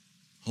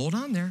 Hold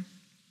on there.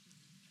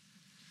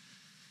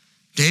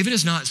 David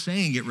is not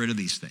saying get rid of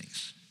these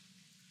things.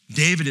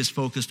 David is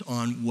focused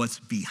on what's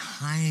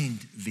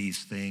behind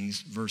these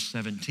things. Verse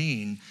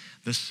 17,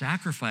 the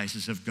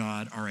sacrifices of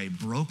God are a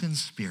broken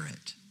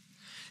spirit,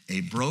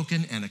 a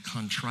broken and a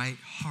contrite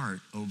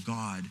heart, O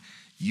God,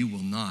 you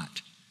will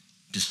not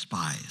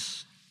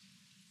despise.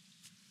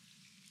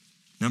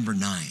 Number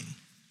 9,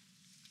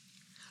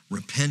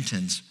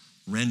 repentance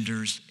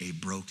renders a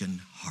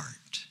broken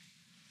heart.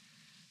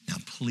 Now,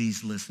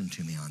 please listen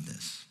to me on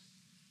this.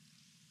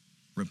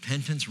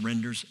 Repentance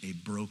renders a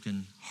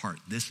broken heart.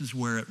 This is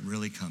where it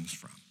really comes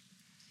from.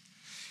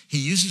 He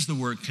uses the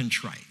word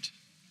contrite,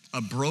 a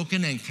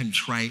broken and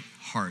contrite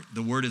heart.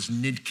 The word is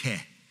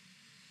nidkeh,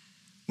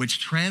 which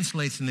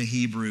translates in the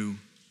Hebrew,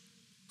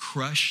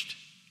 crushed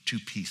to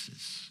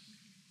pieces.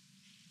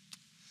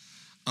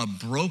 A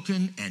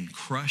broken and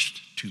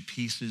crushed to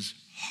pieces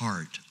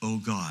heart, O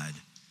God,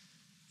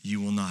 you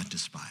will not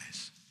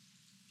despise.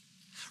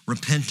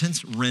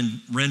 Repentance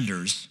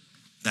renders,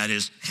 that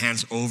is,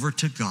 hands over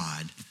to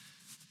God,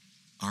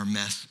 our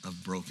mess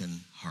of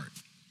broken heart.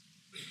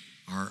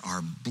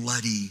 Our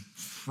bloody,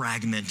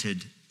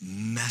 fragmented,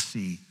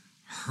 messy,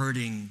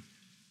 hurting,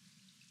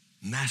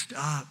 messed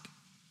up.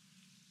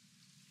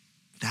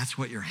 That's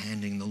what you're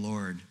handing the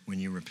Lord when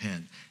you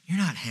repent. You're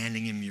not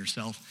handing him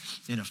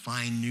yourself in a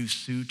fine new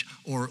suit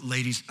or,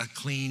 ladies, a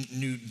clean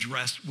new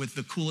dress with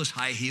the coolest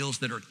high heels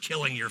that are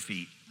killing your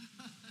feet.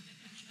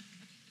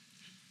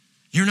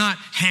 You're not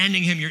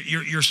handing him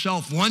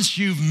yourself once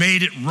you've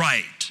made it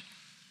right.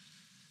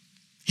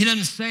 He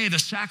doesn't say the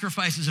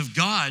sacrifices of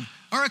God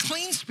are a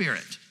clean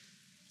spirit,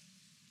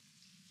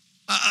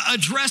 a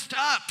dressed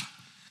up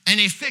and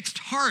a fixed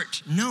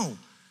heart. No.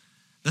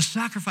 The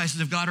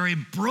sacrifices of God are a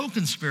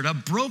broken spirit, a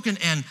broken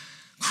and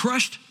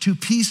crushed to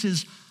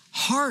pieces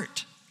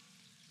heart.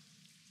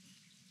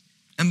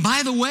 And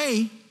by the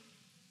way,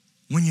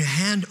 when you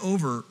hand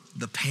over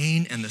the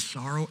pain and the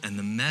sorrow and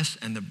the mess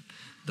and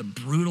the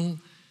brutal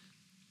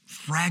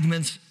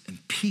fragments and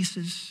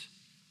pieces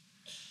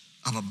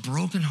of a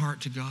broken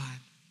heart to God,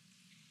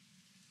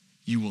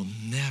 you will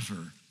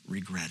never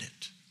regret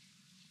it.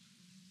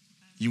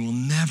 You will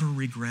never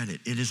regret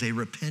it. It is a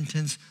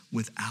repentance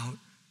without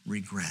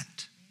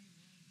regret.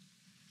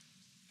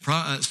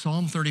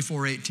 Psalm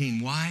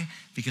 34:18. Why?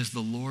 Because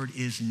the Lord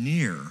is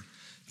near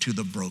to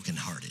the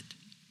brokenhearted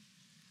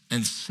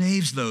and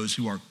saves those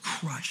who are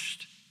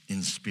crushed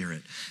in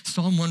spirit.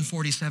 Psalm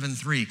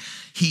 147:3.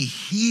 He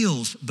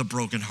heals the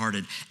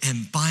brokenhearted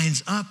and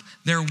binds up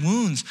their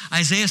wounds.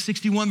 Isaiah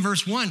 61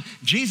 verse 1.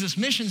 Jesus'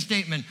 mission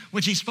statement,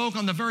 which he spoke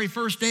on the very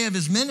first day of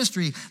his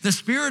ministry. The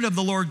Spirit of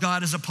the Lord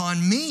God is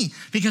upon me,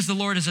 because the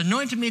Lord has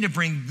anointed me to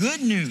bring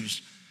good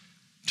news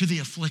to the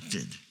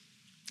afflicted.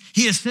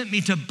 He has sent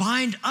me to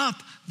bind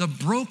up the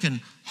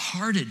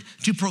brokenhearted,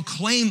 to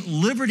proclaim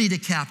liberty to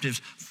captives,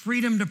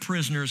 freedom to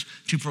prisoners,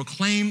 to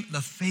proclaim the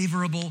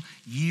favorable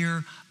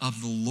year of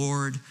the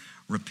Lord.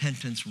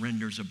 Repentance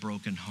renders a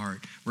broken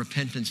heart.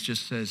 Repentance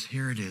just says,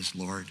 here it is,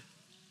 Lord.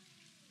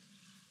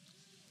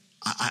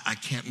 I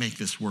can't make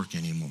this work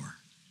anymore.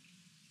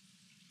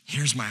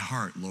 Here's my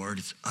heart, Lord.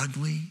 It's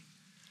ugly,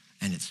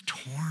 and it's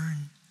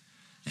torn,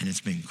 and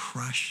it's been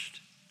crushed,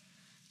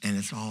 and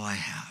it's all I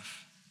have.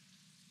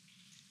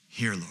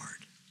 Here,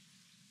 Lord.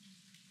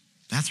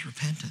 That's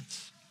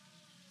repentance.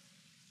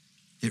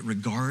 It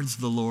regards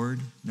the Lord,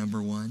 number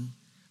 1,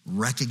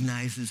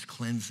 recognizes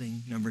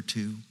cleansing, number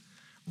 2,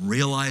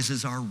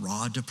 realizes our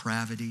raw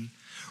depravity,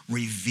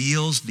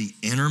 reveals the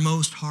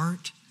innermost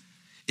heart.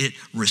 It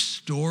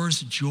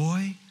restores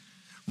joy,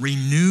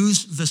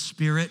 renews the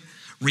spirit,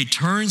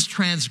 returns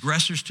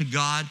transgressors to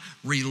God,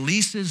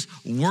 releases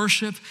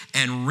worship,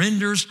 and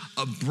renders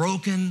a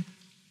broken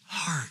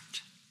heart.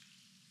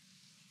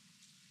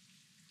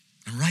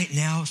 And right right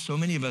now, so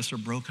many of us are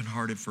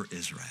brokenhearted for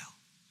Israel.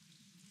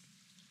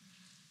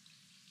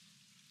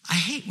 I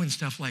hate when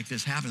stuff like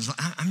this happens.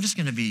 I'm just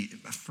going to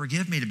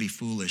forgive me to be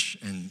foolish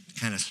and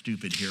kind of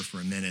stupid here for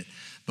a minute,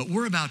 but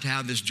we're about to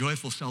have this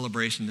joyful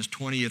celebration, this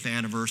 20th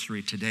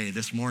anniversary today,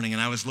 this morning,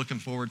 and I was looking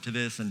forward to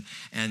this and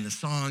the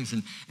songs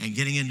and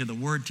getting into the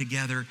word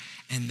together.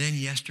 And then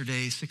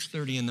yesterday,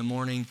 6:30 in the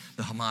morning,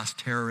 the Hamas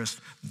terrorists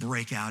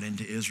break out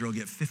into Israel,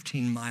 get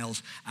 15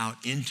 miles out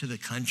into the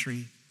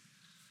country,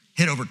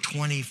 hit over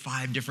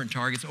 25 different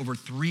targets. Over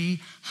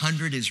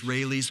 300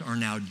 Israelis are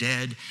now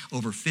dead.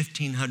 Over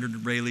 1,500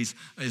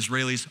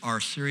 Israelis are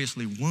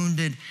seriously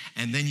wounded.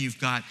 And then you've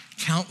got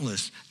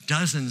countless,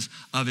 dozens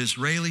of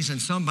Israelis, and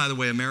some, by the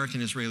way,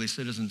 American Israeli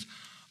citizens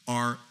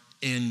have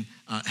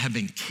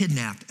been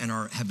kidnapped and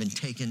have been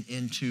taken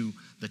into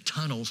the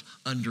tunnels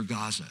under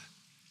Gaza.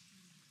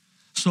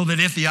 So that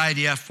if the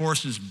IDF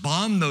forces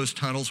bomb those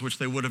tunnels, which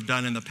they would have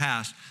done in the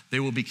past, they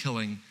will be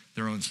killing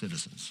their own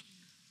citizens.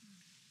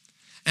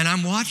 And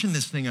I'm watching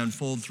this thing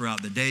unfold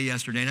throughout the day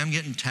yesterday, and I'm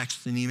getting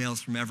texts and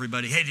emails from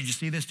everybody. Hey, did you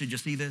see this? Did you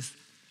see this?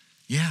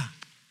 Yeah.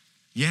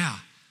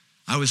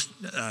 I was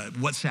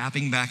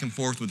WhatsApping back and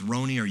forth with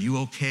Roni. Are you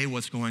okay?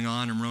 What's going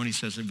on? And Roni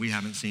says that we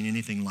haven't seen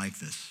anything like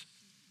this.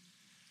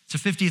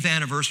 It's the 50th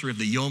anniversary of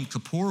the Yom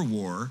Kippur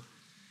War,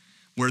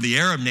 where the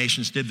Arab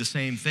nations did the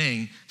same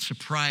thing,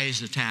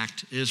 surprise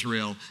attacked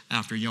Israel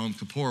after Yom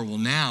Kippur. Well,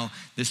 now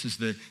this is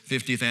the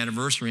 50th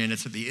anniversary, and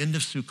it's at the end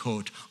of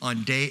Sukkot,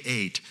 on day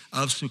 8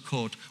 of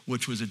Sukkot,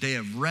 which was a day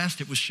of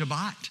rest. It was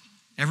Shabbat.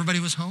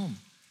 Everybody was home.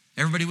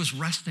 Everybody was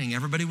resting.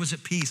 Everybody was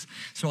at peace.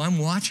 So I'm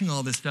watching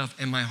all this stuff,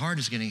 and my heart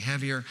is getting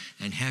heavier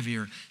and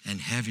heavier and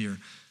heavier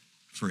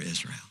for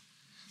Israel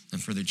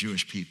and for the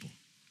Jewish people.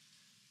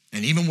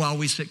 And even while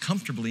we sit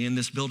comfortably in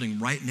this building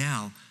right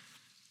now,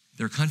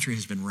 their country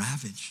has been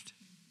ravaged.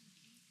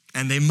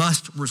 And they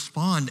must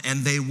respond, and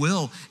they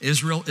will.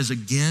 Israel is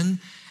again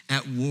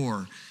at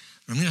war.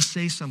 I'm going to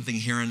say something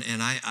here,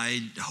 and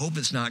I hope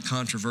it's not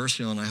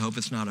controversial, and I hope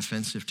it's not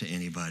offensive to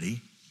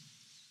anybody.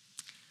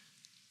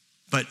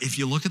 But if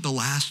you look at the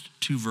last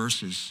 2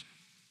 verses,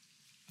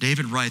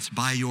 David writes,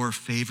 by your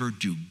favor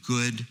do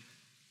good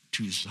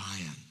to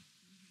Zion.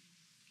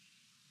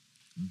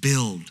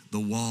 Build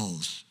the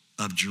walls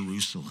of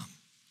Jerusalem.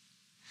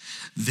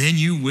 Then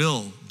you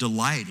will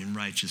delight in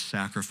righteous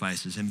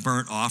sacrifices and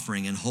burnt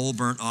offering and whole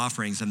burnt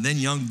offerings. And then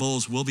young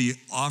bulls will be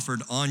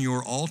offered on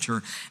your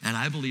altar. And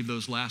I believe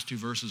those last 2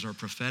 verses are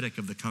prophetic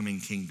of the coming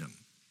kingdom.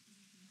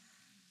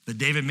 That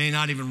David may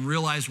not even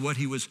realize what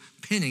he was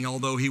penning,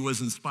 although he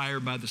was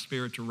inspired by the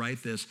Spirit to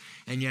write this.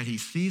 And yet he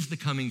sees the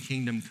coming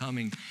kingdom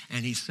coming,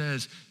 and he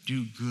says,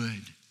 do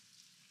good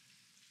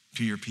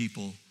to your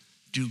people.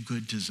 Do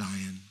good to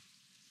Zion.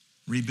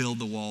 Rebuild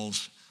the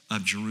walls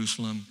of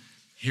Jerusalem.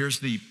 Here's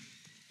the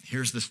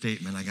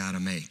statement I got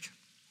to make.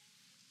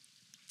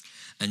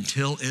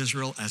 Until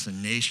Israel as a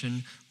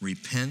nation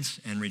repents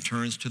and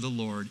returns to the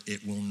Lord,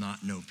 it will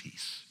not know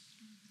peace.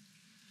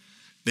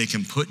 They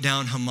can put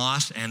down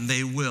Hamas, and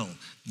they will.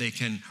 They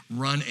can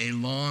run a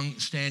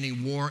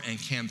long-standing war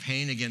and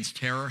campaign against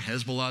terror.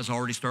 Hezbollah is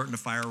already starting to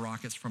fire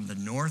rockets from the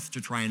north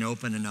to try and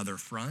open another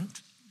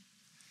front.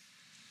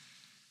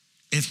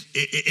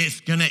 It's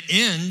going to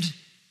end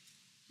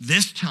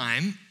this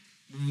time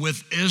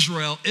with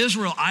Israel.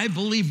 Israel, I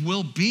believe,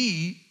 will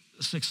be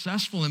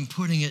successful in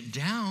putting it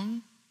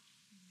down,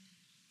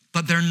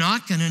 but they're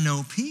not going to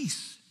know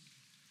peace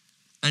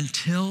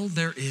until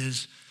there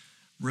is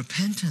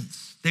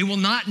repentance. They will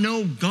not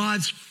know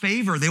God's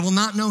favor. They will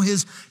not know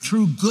his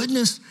true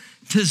goodness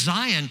to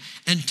Zion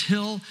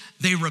until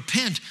they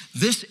repent.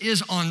 This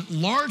is on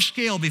large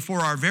scale before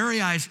our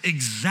very eyes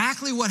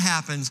exactly what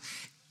happens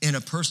in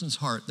a person's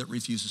heart that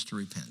refuses to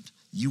repent.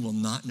 You will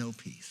not know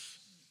peace.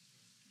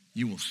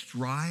 You will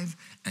strive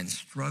and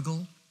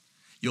struggle.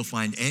 You'll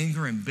find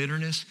anger and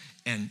bitterness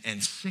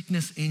and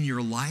sickness in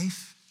your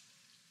life.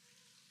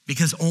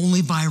 Because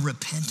only by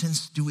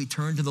repentance do we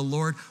turn to the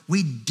Lord.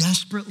 We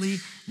desperately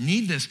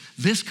need this.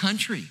 This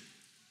country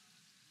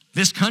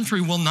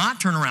will not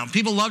turn around.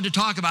 People love to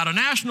talk about a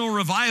national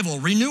revival,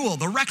 renewal,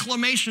 the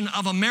reclamation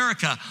of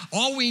America.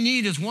 All we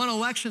need is one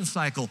election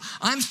cycle.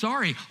 I'm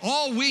sorry.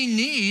 All we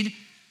need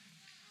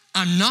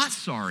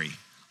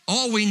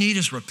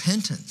is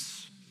repentance.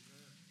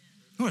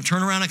 You want to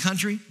turn around a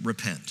country?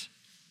 Repent.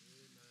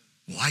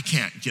 Well, I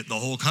can't get the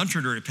whole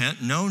country to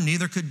repent. No,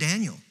 neither could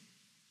Daniel.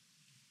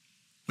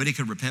 But he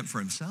could repent for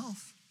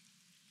himself,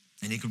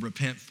 and he could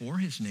repent for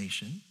his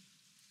nation,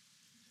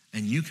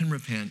 and you can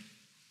repent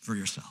for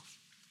yourself.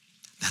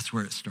 That's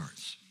where it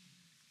starts.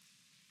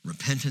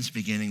 Repentance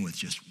beginning with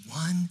just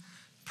one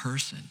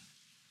person.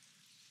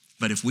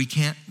 But if we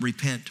can't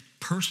repent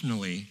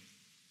personally,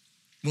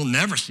 we'll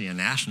never see a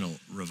national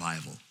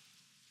revival.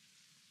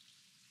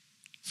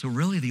 So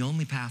really the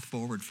only path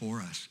forward for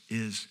us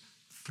is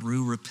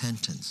through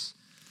repentance,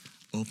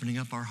 opening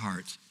up our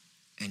hearts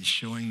and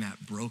showing that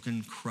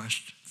broken,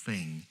 crushed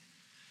thing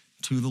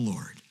to the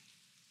Lord.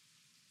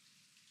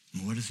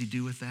 And what does he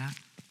do with that?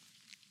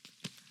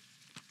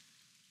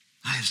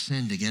 I have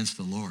sinned against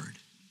the Lord.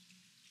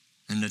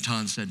 And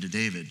Nathan said to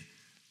David,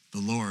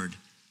 the Lord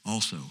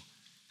also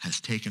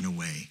has taken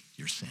away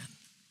your sin.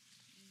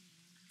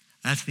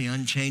 That's the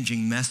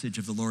unchanging message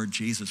of the Lord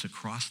Jesus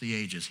across the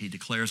ages. He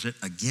declares it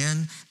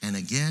again and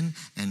again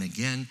and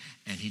again,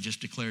 and he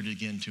just declared it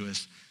again to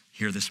us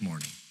here this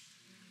morning.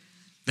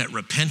 That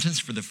repentance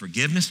for the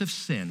forgiveness of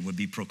sin would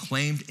be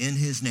proclaimed in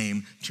his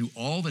name to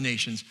all the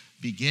nations,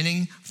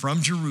 beginning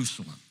from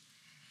Jerusalem.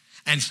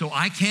 And so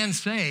I can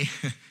say,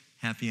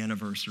 happy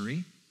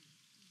anniversary.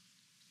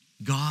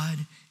 God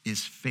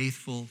is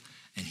faithful,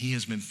 and he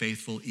has been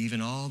faithful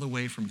even all the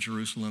way from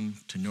Jerusalem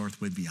to North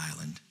Whidbey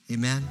Island.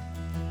 Amen.